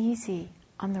not easy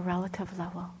on the relative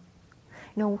level.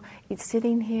 You know, it's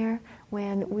sitting here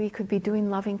when we could be doing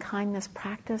loving kindness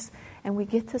practice and we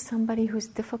get to somebody who's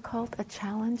difficult, a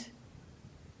challenge,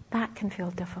 that can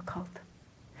feel difficult.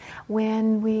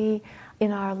 When we,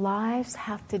 in our lives,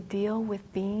 have to deal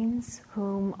with beings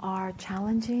whom are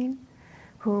challenging,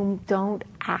 whom don't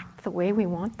act the way we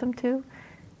want them to,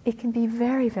 it can be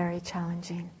very, very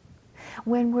challenging.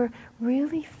 When we're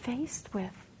really faced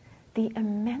with the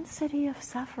immensity of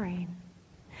suffering,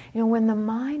 you know, when the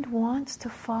mind wants to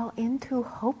fall into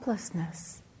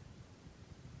hopelessness,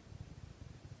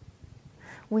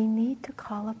 we need to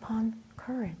call upon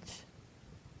courage.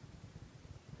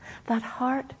 That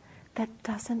heart that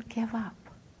doesn't give up.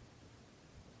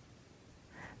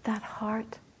 That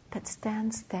heart that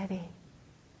stands steady.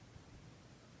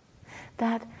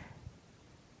 That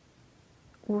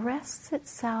rests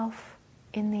itself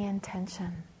in the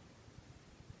intention,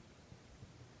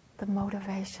 the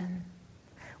motivation,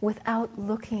 without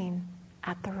looking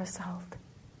at the result.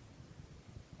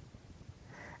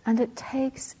 And it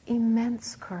takes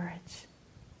immense courage.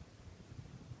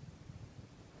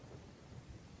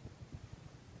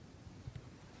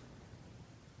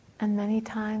 And many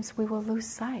times we will lose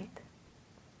sight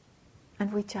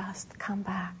and we just come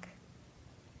back.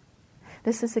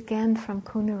 This is again from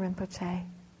Kuna Rinpoche.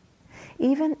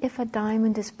 Even if a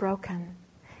diamond is broken,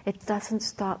 it doesn't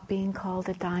stop being called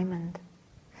a diamond.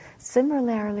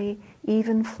 Similarly,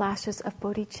 even flashes of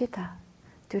bodhicitta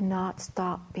do not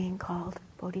stop being called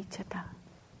bodhicitta.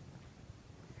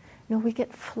 No, we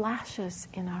get flashes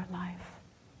in our life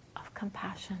of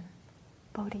compassion,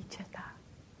 bodhicitta.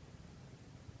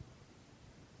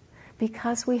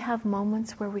 Because we have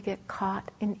moments where we get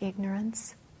caught in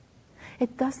ignorance,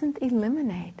 it doesn't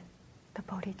eliminate the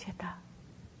bodhicitta.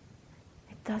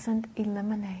 It doesn't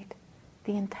eliminate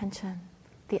the intention,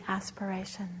 the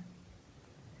aspiration.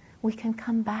 We can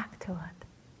come back to it.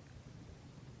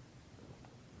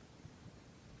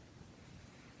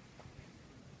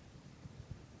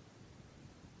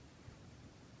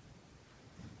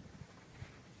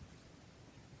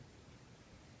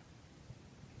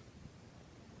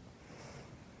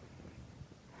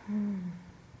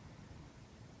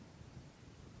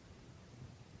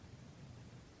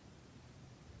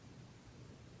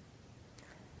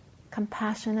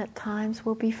 Compassion at times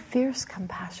will be fierce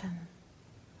compassion.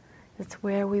 It's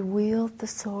where we wield the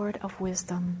sword of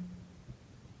wisdom.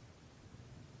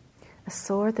 A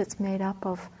sword that's made up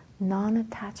of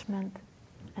non-attachment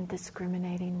and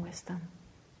discriminating wisdom.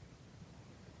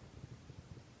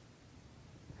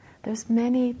 There's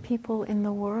many people in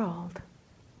the world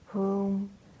who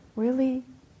really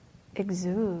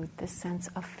exude this sense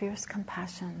of fierce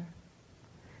compassion,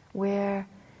 where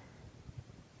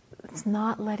it's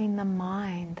not letting the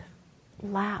mind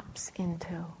lapse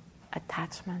into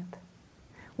attachment,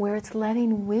 where it's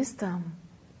letting wisdom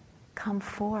come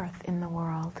forth in the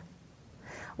world.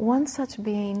 One such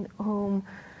being whom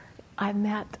I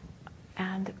met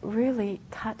and really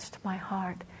touched my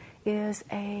heart is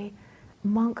a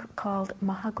monk called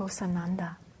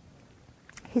Mahaghosananda.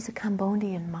 He's a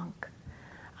Cambodian monk.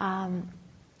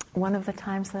 One of the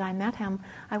times that I met him,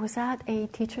 I was at a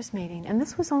teacher's meeting, and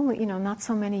this was only, not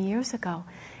so many years ago.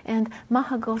 And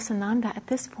Mahaghosananda, at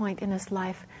this point in his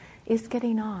life, is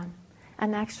getting on,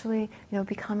 and actually,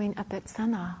 becoming a bit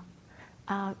senile,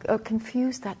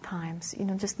 confused at times,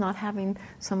 just not having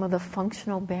some of the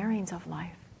functional bearings of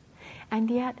life.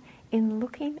 And yet, in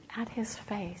looking at his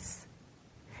face,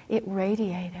 it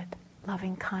radiated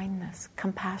loving kindness,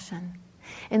 compassion.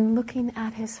 In looking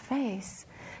at his face,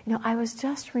 I was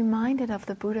just reminded of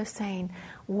the Buddha saying,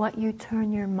 what you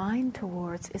turn your mind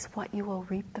towards is what you will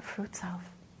reap the fruits of.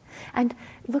 And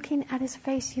looking at his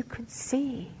face, you could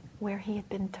see where he had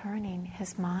been turning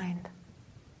his mind.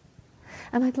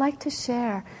 And I'd like to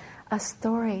share a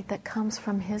story that comes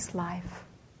from his life.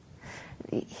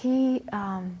 He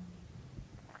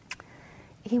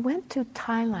went to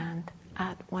Thailand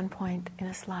at one point in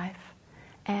his life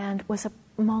and was a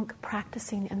monk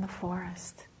practicing in the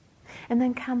forest. And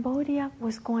then Cambodia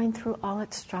was going through all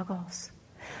its struggles,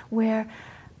 where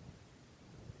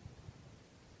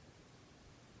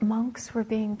monks were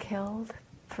being killed,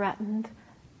 threatened,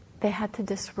 they had to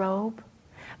disrobe,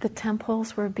 the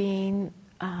temples were being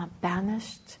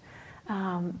banished,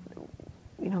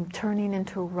 turning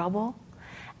into rubble.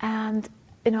 And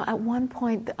at one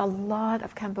point, a lot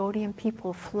of Cambodian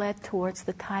people fled towards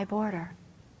the Thai border.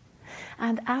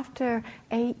 And after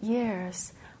 8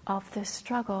 years of this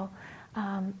struggle,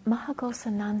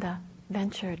 Mahaghosananda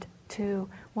ventured to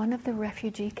one of the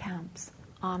refugee camps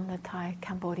on the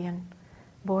Thai-Cambodian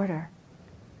border.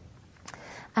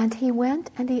 And he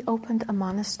went and he opened a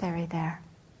monastery there.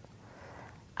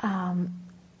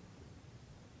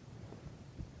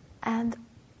 And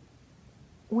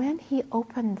when he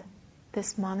opened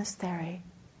this monastery,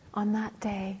 on that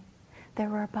day, there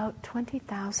were about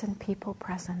 20,000 people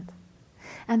present.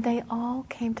 And they all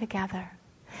came together.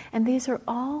 And these are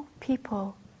all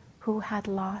people who had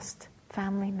lost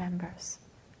family members,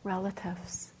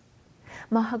 relatives.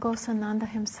 Mahaghosananda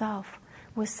himself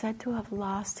was said to have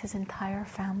lost his entire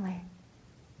family.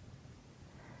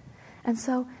 And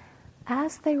so,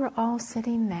 as they were all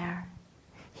sitting there,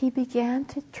 he began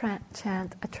to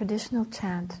chant a traditional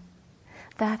chant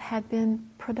that had been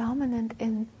predominant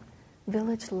in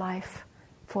village life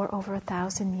for over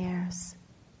 1,000 years,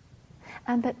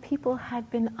 and that people had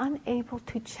been unable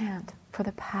to chant for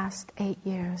the past 8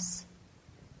 years.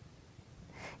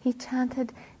 He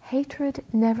chanted, "Hatred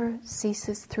never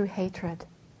ceases through hatred,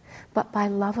 but by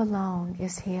love alone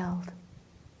is healed.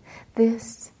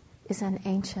 This is an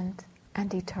ancient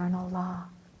and eternal law."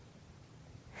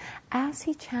 As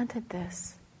he chanted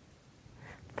this,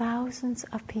 thousands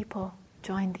of people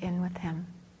joined in with him.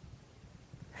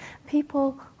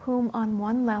 People whom on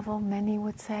one level many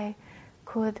would say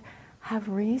could have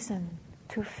reason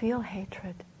to feel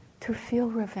hatred, to feel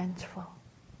revengeful.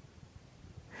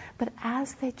 But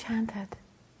as they chanted,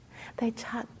 they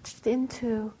touched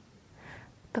into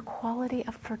the quality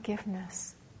of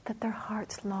forgiveness that their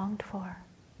hearts longed for.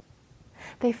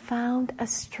 They found a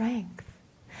strength,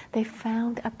 they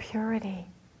found a purity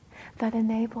that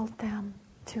enabled them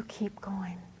to keep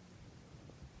going.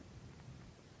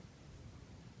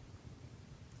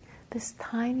 This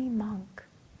tiny monk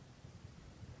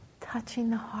touching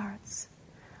the hearts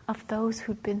of those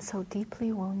who'd been so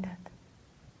deeply wounded,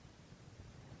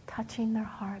 touching their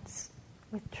hearts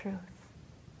with truth.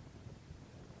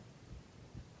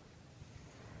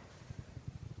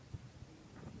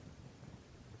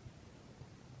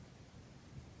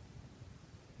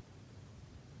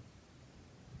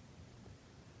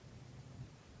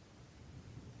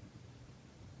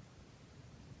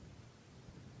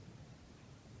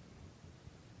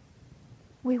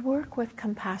 We work with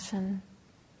compassion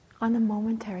on a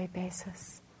momentary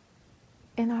basis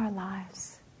in our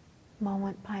lives,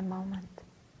 moment by moment.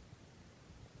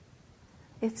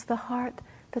 It's the heart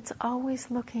that's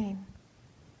always looking,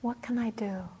 what can I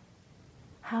do?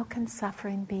 How can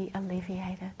suffering be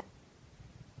alleviated?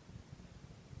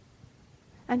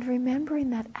 And remembering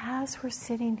that as we're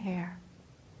sitting here,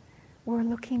 we're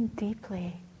looking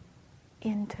deeply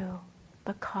into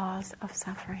the cause of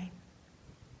suffering.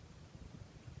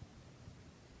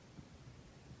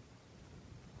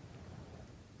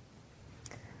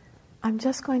 I'm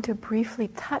just going to briefly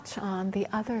touch on the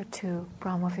other two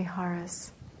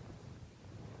Brahmaviharas,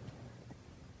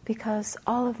 because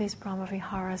all of these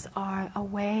Brahmaviharas are a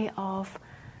way of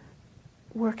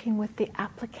working with the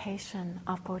application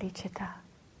of Bodhicitta.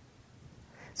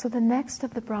 So the next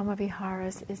of the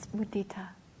Brahmaviharas is mudita,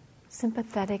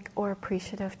 sympathetic or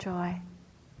appreciative joy,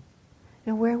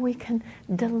 where we can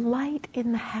delight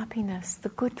in the happiness, the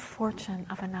good fortune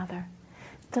of another.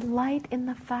 Delight in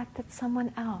the fact that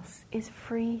someone else is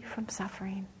free from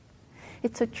suffering.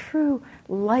 It's a true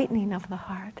lightening of the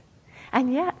heart.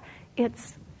 And yet,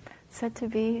 it's said to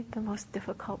be the most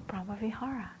difficult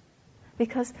Brahmavihara.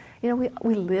 Because,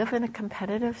 we live in a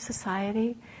competitive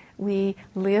society. We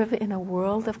live in a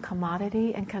world of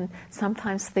commodity and can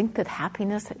sometimes think that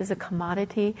happiness is a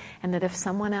commodity and that if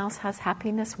someone else has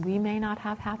happiness, we may not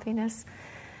have happiness.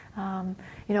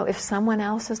 If someone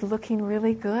else is looking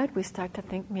really good, we start to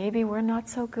think maybe we're not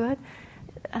so good.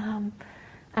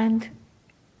 And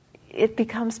it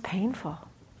becomes painful.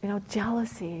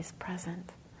 Jealousy is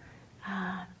present.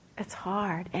 It's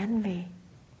hard. Envy.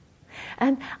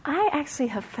 And I actually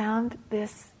have found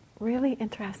this really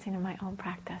interesting in my own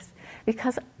practice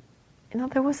because,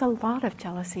 there was a lot of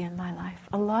jealousy in my life,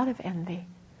 a lot of envy,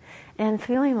 and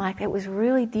feeling like it was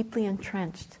really deeply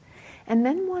entrenched. And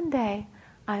then one day,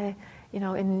 I,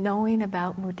 in knowing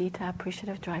about mudita,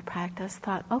 appreciative joy practice,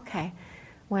 thought, okay,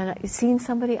 when I've seen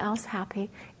somebody else happy,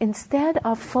 instead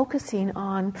of focusing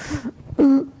on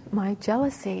my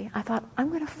jealousy, I thought, I'm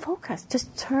going to focus,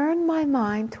 just turn my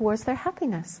mind towards their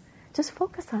happiness. Just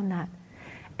focus on that.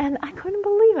 And I couldn't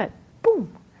believe it.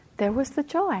 Boom! There was the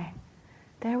joy.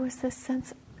 There was this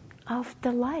sense of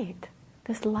delight,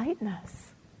 this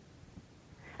lightness.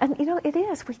 And it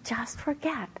is, we just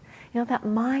forget. That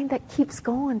mind that keeps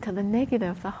going to the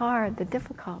negative, the hard, the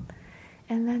difficult.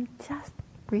 And then just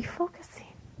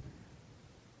refocusing.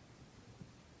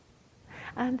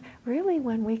 And really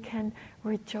when we can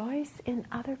rejoice in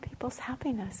other people's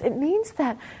happiness, it means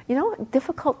that, a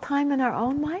difficult time in our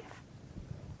own life,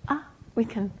 we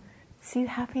can see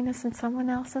happiness in someone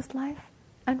else's life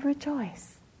and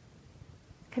rejoice.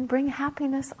 Can bring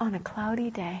happiness on a cloudy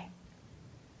day.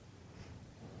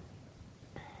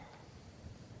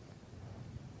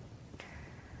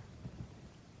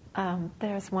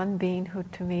 There's one being who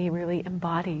to me really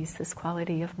embodies this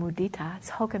quality of mudita. It's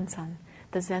Hogen-san,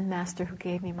 the Zen master who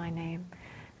gave me my name.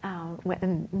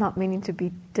 And not meaning to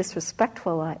be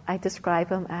disrespectful, I describe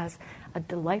him as a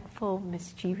delightful,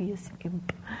 mischievous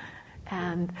imp.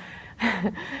 And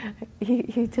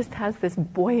he just has this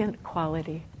buoyant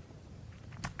quality.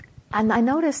 And I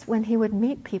noticed when he would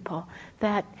meet people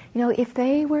that, if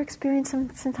they were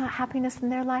experiencing some happiness in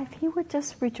their life, he would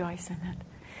just rejoice in it.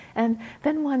 And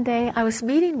then one day I was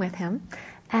meeting with him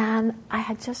and I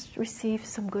had just received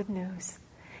some good news.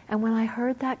 And when I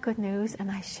heard that good news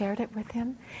and I shared it with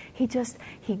him, he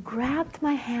grabbed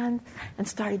my hand and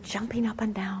started jumping up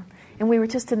and down. And we were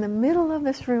just in the middle of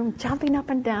this room jumping up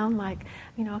and down like,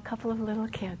 a couple of little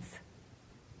kids.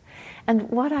 And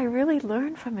what I really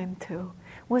learned from him too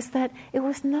was that it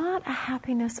was not a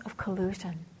happiness of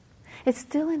collusion. It's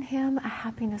still in him a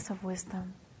happiness of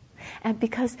wisdom. And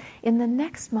because in the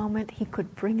next moment he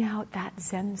could bring out that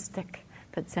Zen stick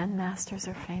that Zen masters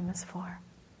are famous for.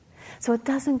 So it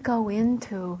doesn't go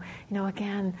into,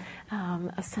 again,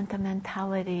 a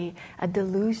sentimentality, a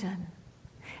delusion.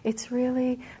 It's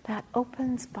really that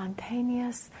open,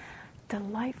 spontaneous,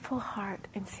 delightful heart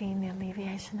in seeing the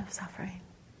alleviation of suffering.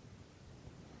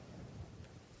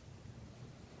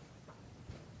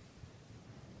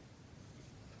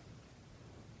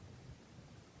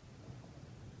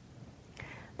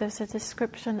 There's a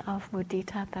description of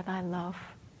mudita that I love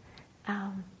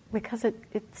because it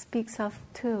speaks of,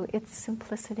 too, its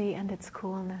simplicity and its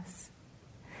coolness.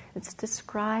 It's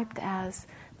described as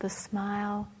the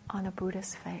smile on a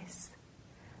Buddha's face.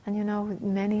 And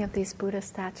many of these Buddha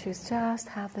statues just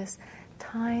have this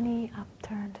tiny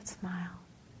upturned smile.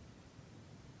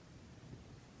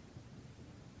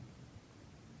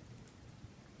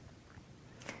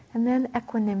 And then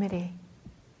equanimity.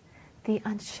 The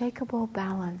unshakable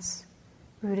balance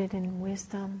rooted in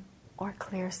wisdom or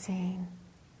clear seeing.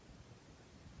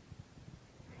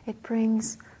 It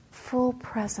brings full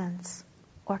presence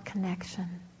or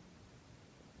connection.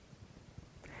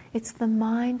 It's the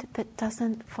mind that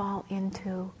doesn't fall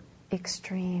into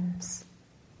extremes.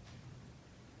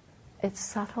 It's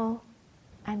subtle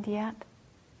and yet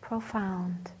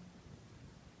profound.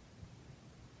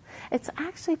 It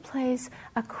actually plays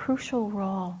a crucial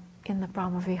role in the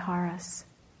Brahmaviharas.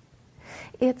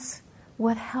 It's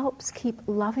what helps keep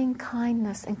loving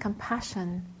kindness and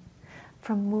compassion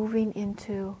from moving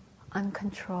into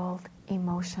uncontrolled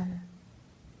emotion.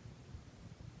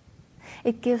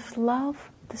 It gives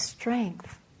love the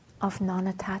strength of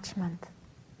non-attachment.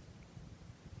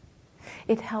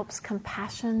 It helps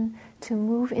compassion to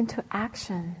move into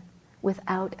action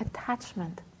without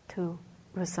attachment to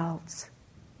results.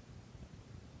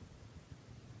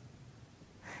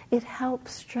 It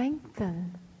helps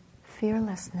strengthen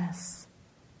fearlessness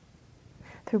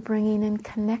through bringing in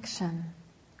connection,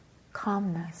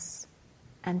 calmness,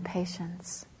 and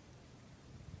patience.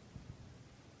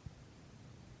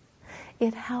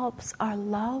 It helps our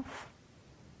love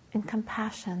and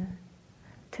compassion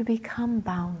to become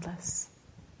boundless,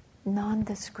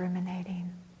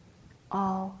 non-discriminating,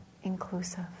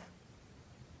 all-inclusive.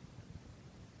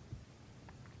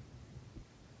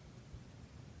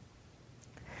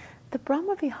 The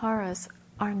Brahmaviharas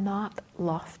are not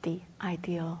lofty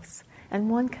ideals, and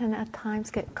one can at times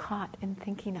get caught in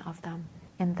thinking of them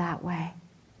in that way.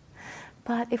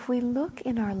 But if we look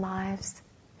in our lives,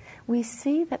 we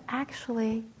see that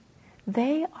actually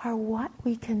they are what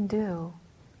we can do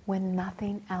when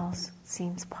nothing else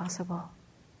seems possible.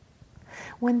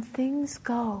 When things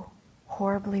go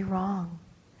horribly wrong,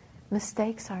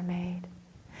 mistakes are made,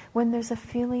 when there's a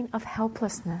feeling of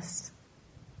helplessness,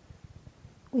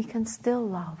 we can still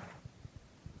love,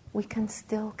 we can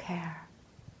still care,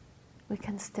 we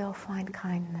can still find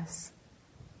kindness.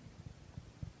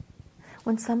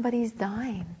 When somebody's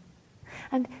dying,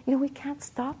 and we can't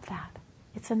stop that.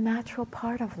 It's a natural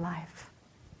part of life.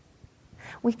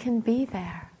 We can be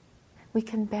there, we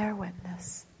can bear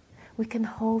witness, we can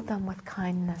hold them with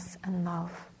kindness and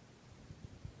love.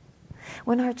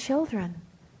 When our children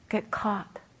get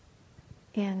caught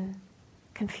in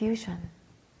confusion,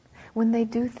 when they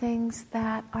do things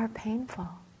that are painful,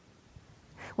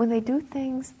 when they do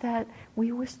things that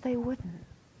we wish they wouldn't,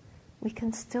 we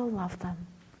can still love them,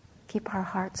 keep our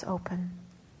hearts open.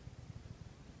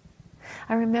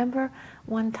 I remember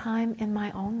one time in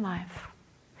my own life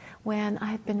when I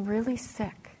had been really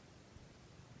sick.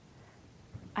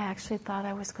 I actually thought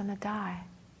I was going to die.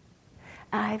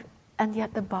 And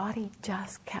yet the body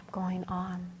just kept going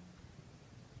on.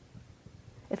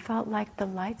 It felt like the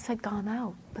lights had gone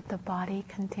out, but the body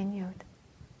continued.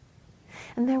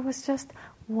 And there was just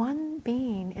one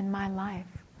being in my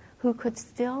life who could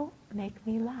still make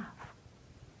me laugh.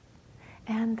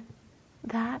 And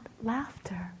that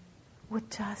laughter would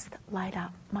just light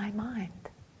up my mind.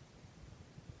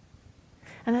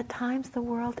 And at times the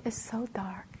world is so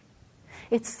dark.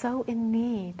 It's so in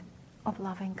need of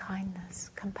loving kindness,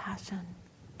 compassion,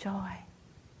 joy,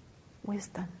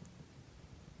 wisdom.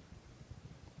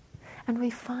 And we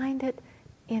find it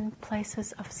in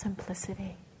places of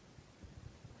simplicity,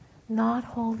 not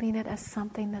holding it as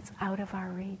something that's out of our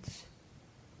reach,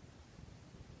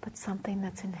 but something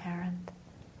that's inherent.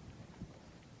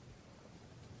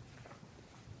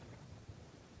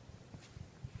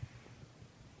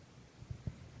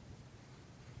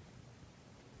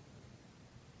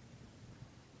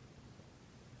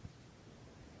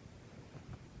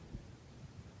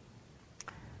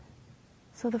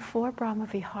 So the 4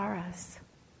 Brahmaviharas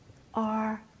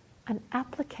are an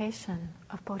application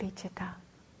of bodhicitta,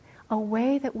 a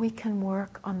way that we can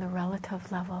work on the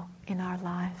relative level in our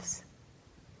lives.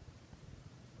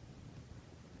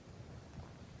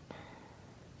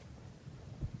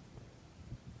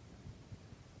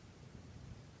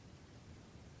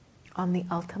 On the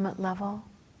ultimate level,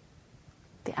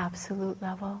 the absolute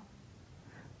level,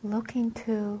 looking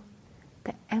to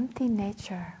the empty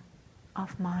nature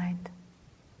of mind.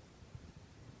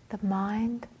 The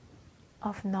mind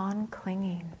of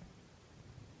non-clinging,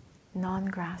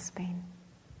 non-grasping.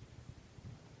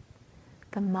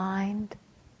 The mind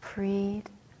freed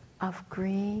of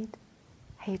greed,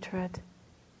 hatred,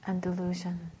 and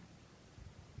delusion.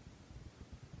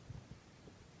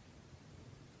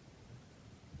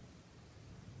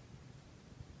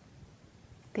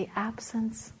 The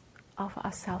absence of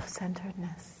a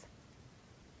self-centeredness.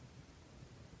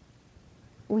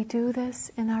 We do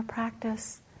this in our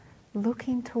practice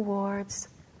looking towards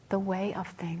the way of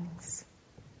things,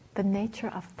 the nature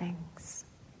of things,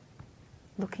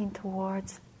 looking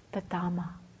towards the Dhamma.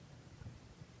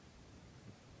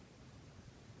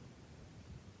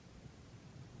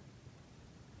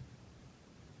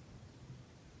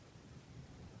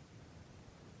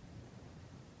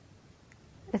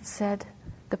 It said,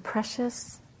 the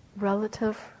precious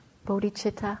relative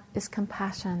bodhicitta is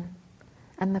compassion,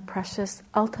 and the precious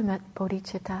ultimate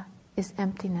bodhicitta is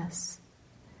emptiness.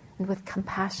 And with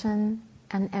compassion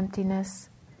and emptiness,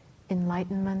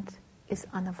 enlightenment is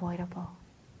unavoidable.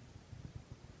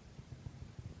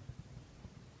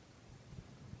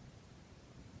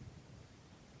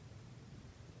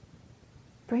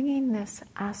 Bringing this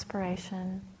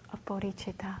aspiration of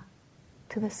bodhicitta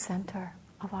to the center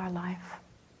of our life.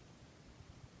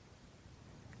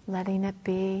 Letting it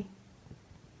be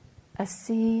a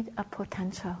seed of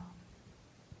potential.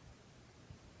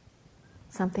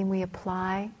 Something we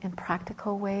apply in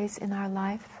practical ways in our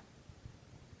life,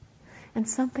 and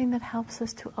something that helps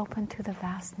us to open to the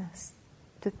vastness,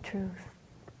 the truth,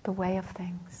 the way of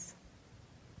things,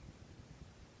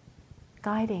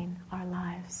 guiding our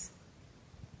lives,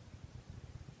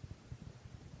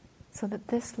 so that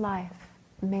this life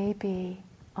may be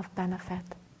of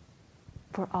benefit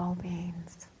for all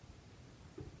beings.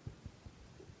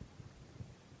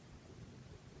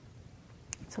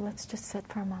 So let's just sit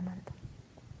for a moment.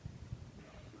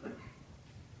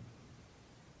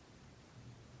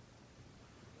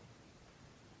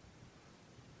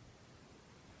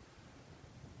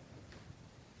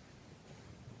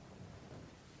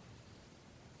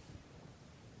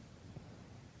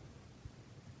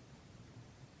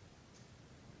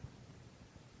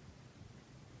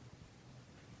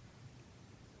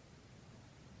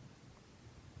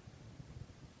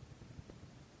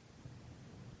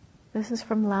 This is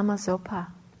from Lama Zopa.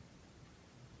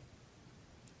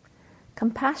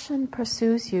 Compassion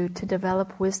pursues you to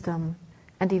develop wisdom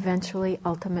and eventually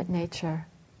ultimate nature,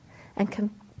 and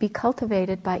can be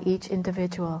cultivated by each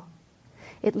individual.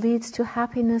 It leads to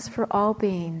happiness for all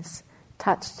beings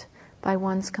touched by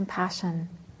one's compassion,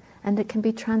 and it can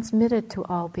be transmitted to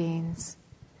all beings.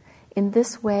 In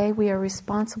this way, we are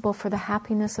responsible for the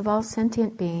happiness of all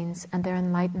sentient beings and their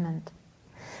enlightenment.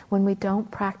 When we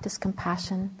don't practice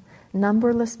compassion,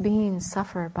 numberless beings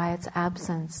suffer by its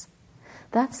absence.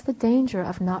 That's the danger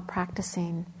of not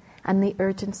practicing and the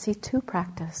urgency to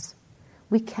practice.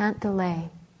 We can't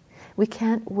delay. We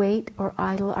can't wait or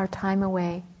idle our time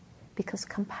away because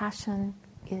compassion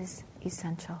is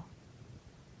essential.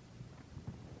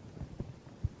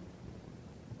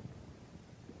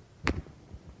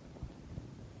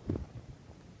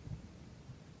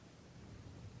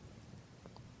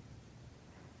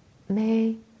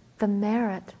 may the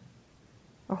merit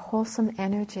or wholesome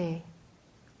energy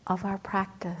of our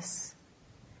practice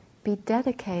be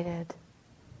dedicated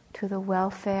to the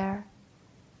welfare,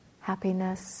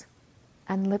 happiness,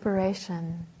 and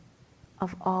liberation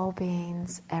of all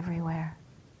beings everywhere.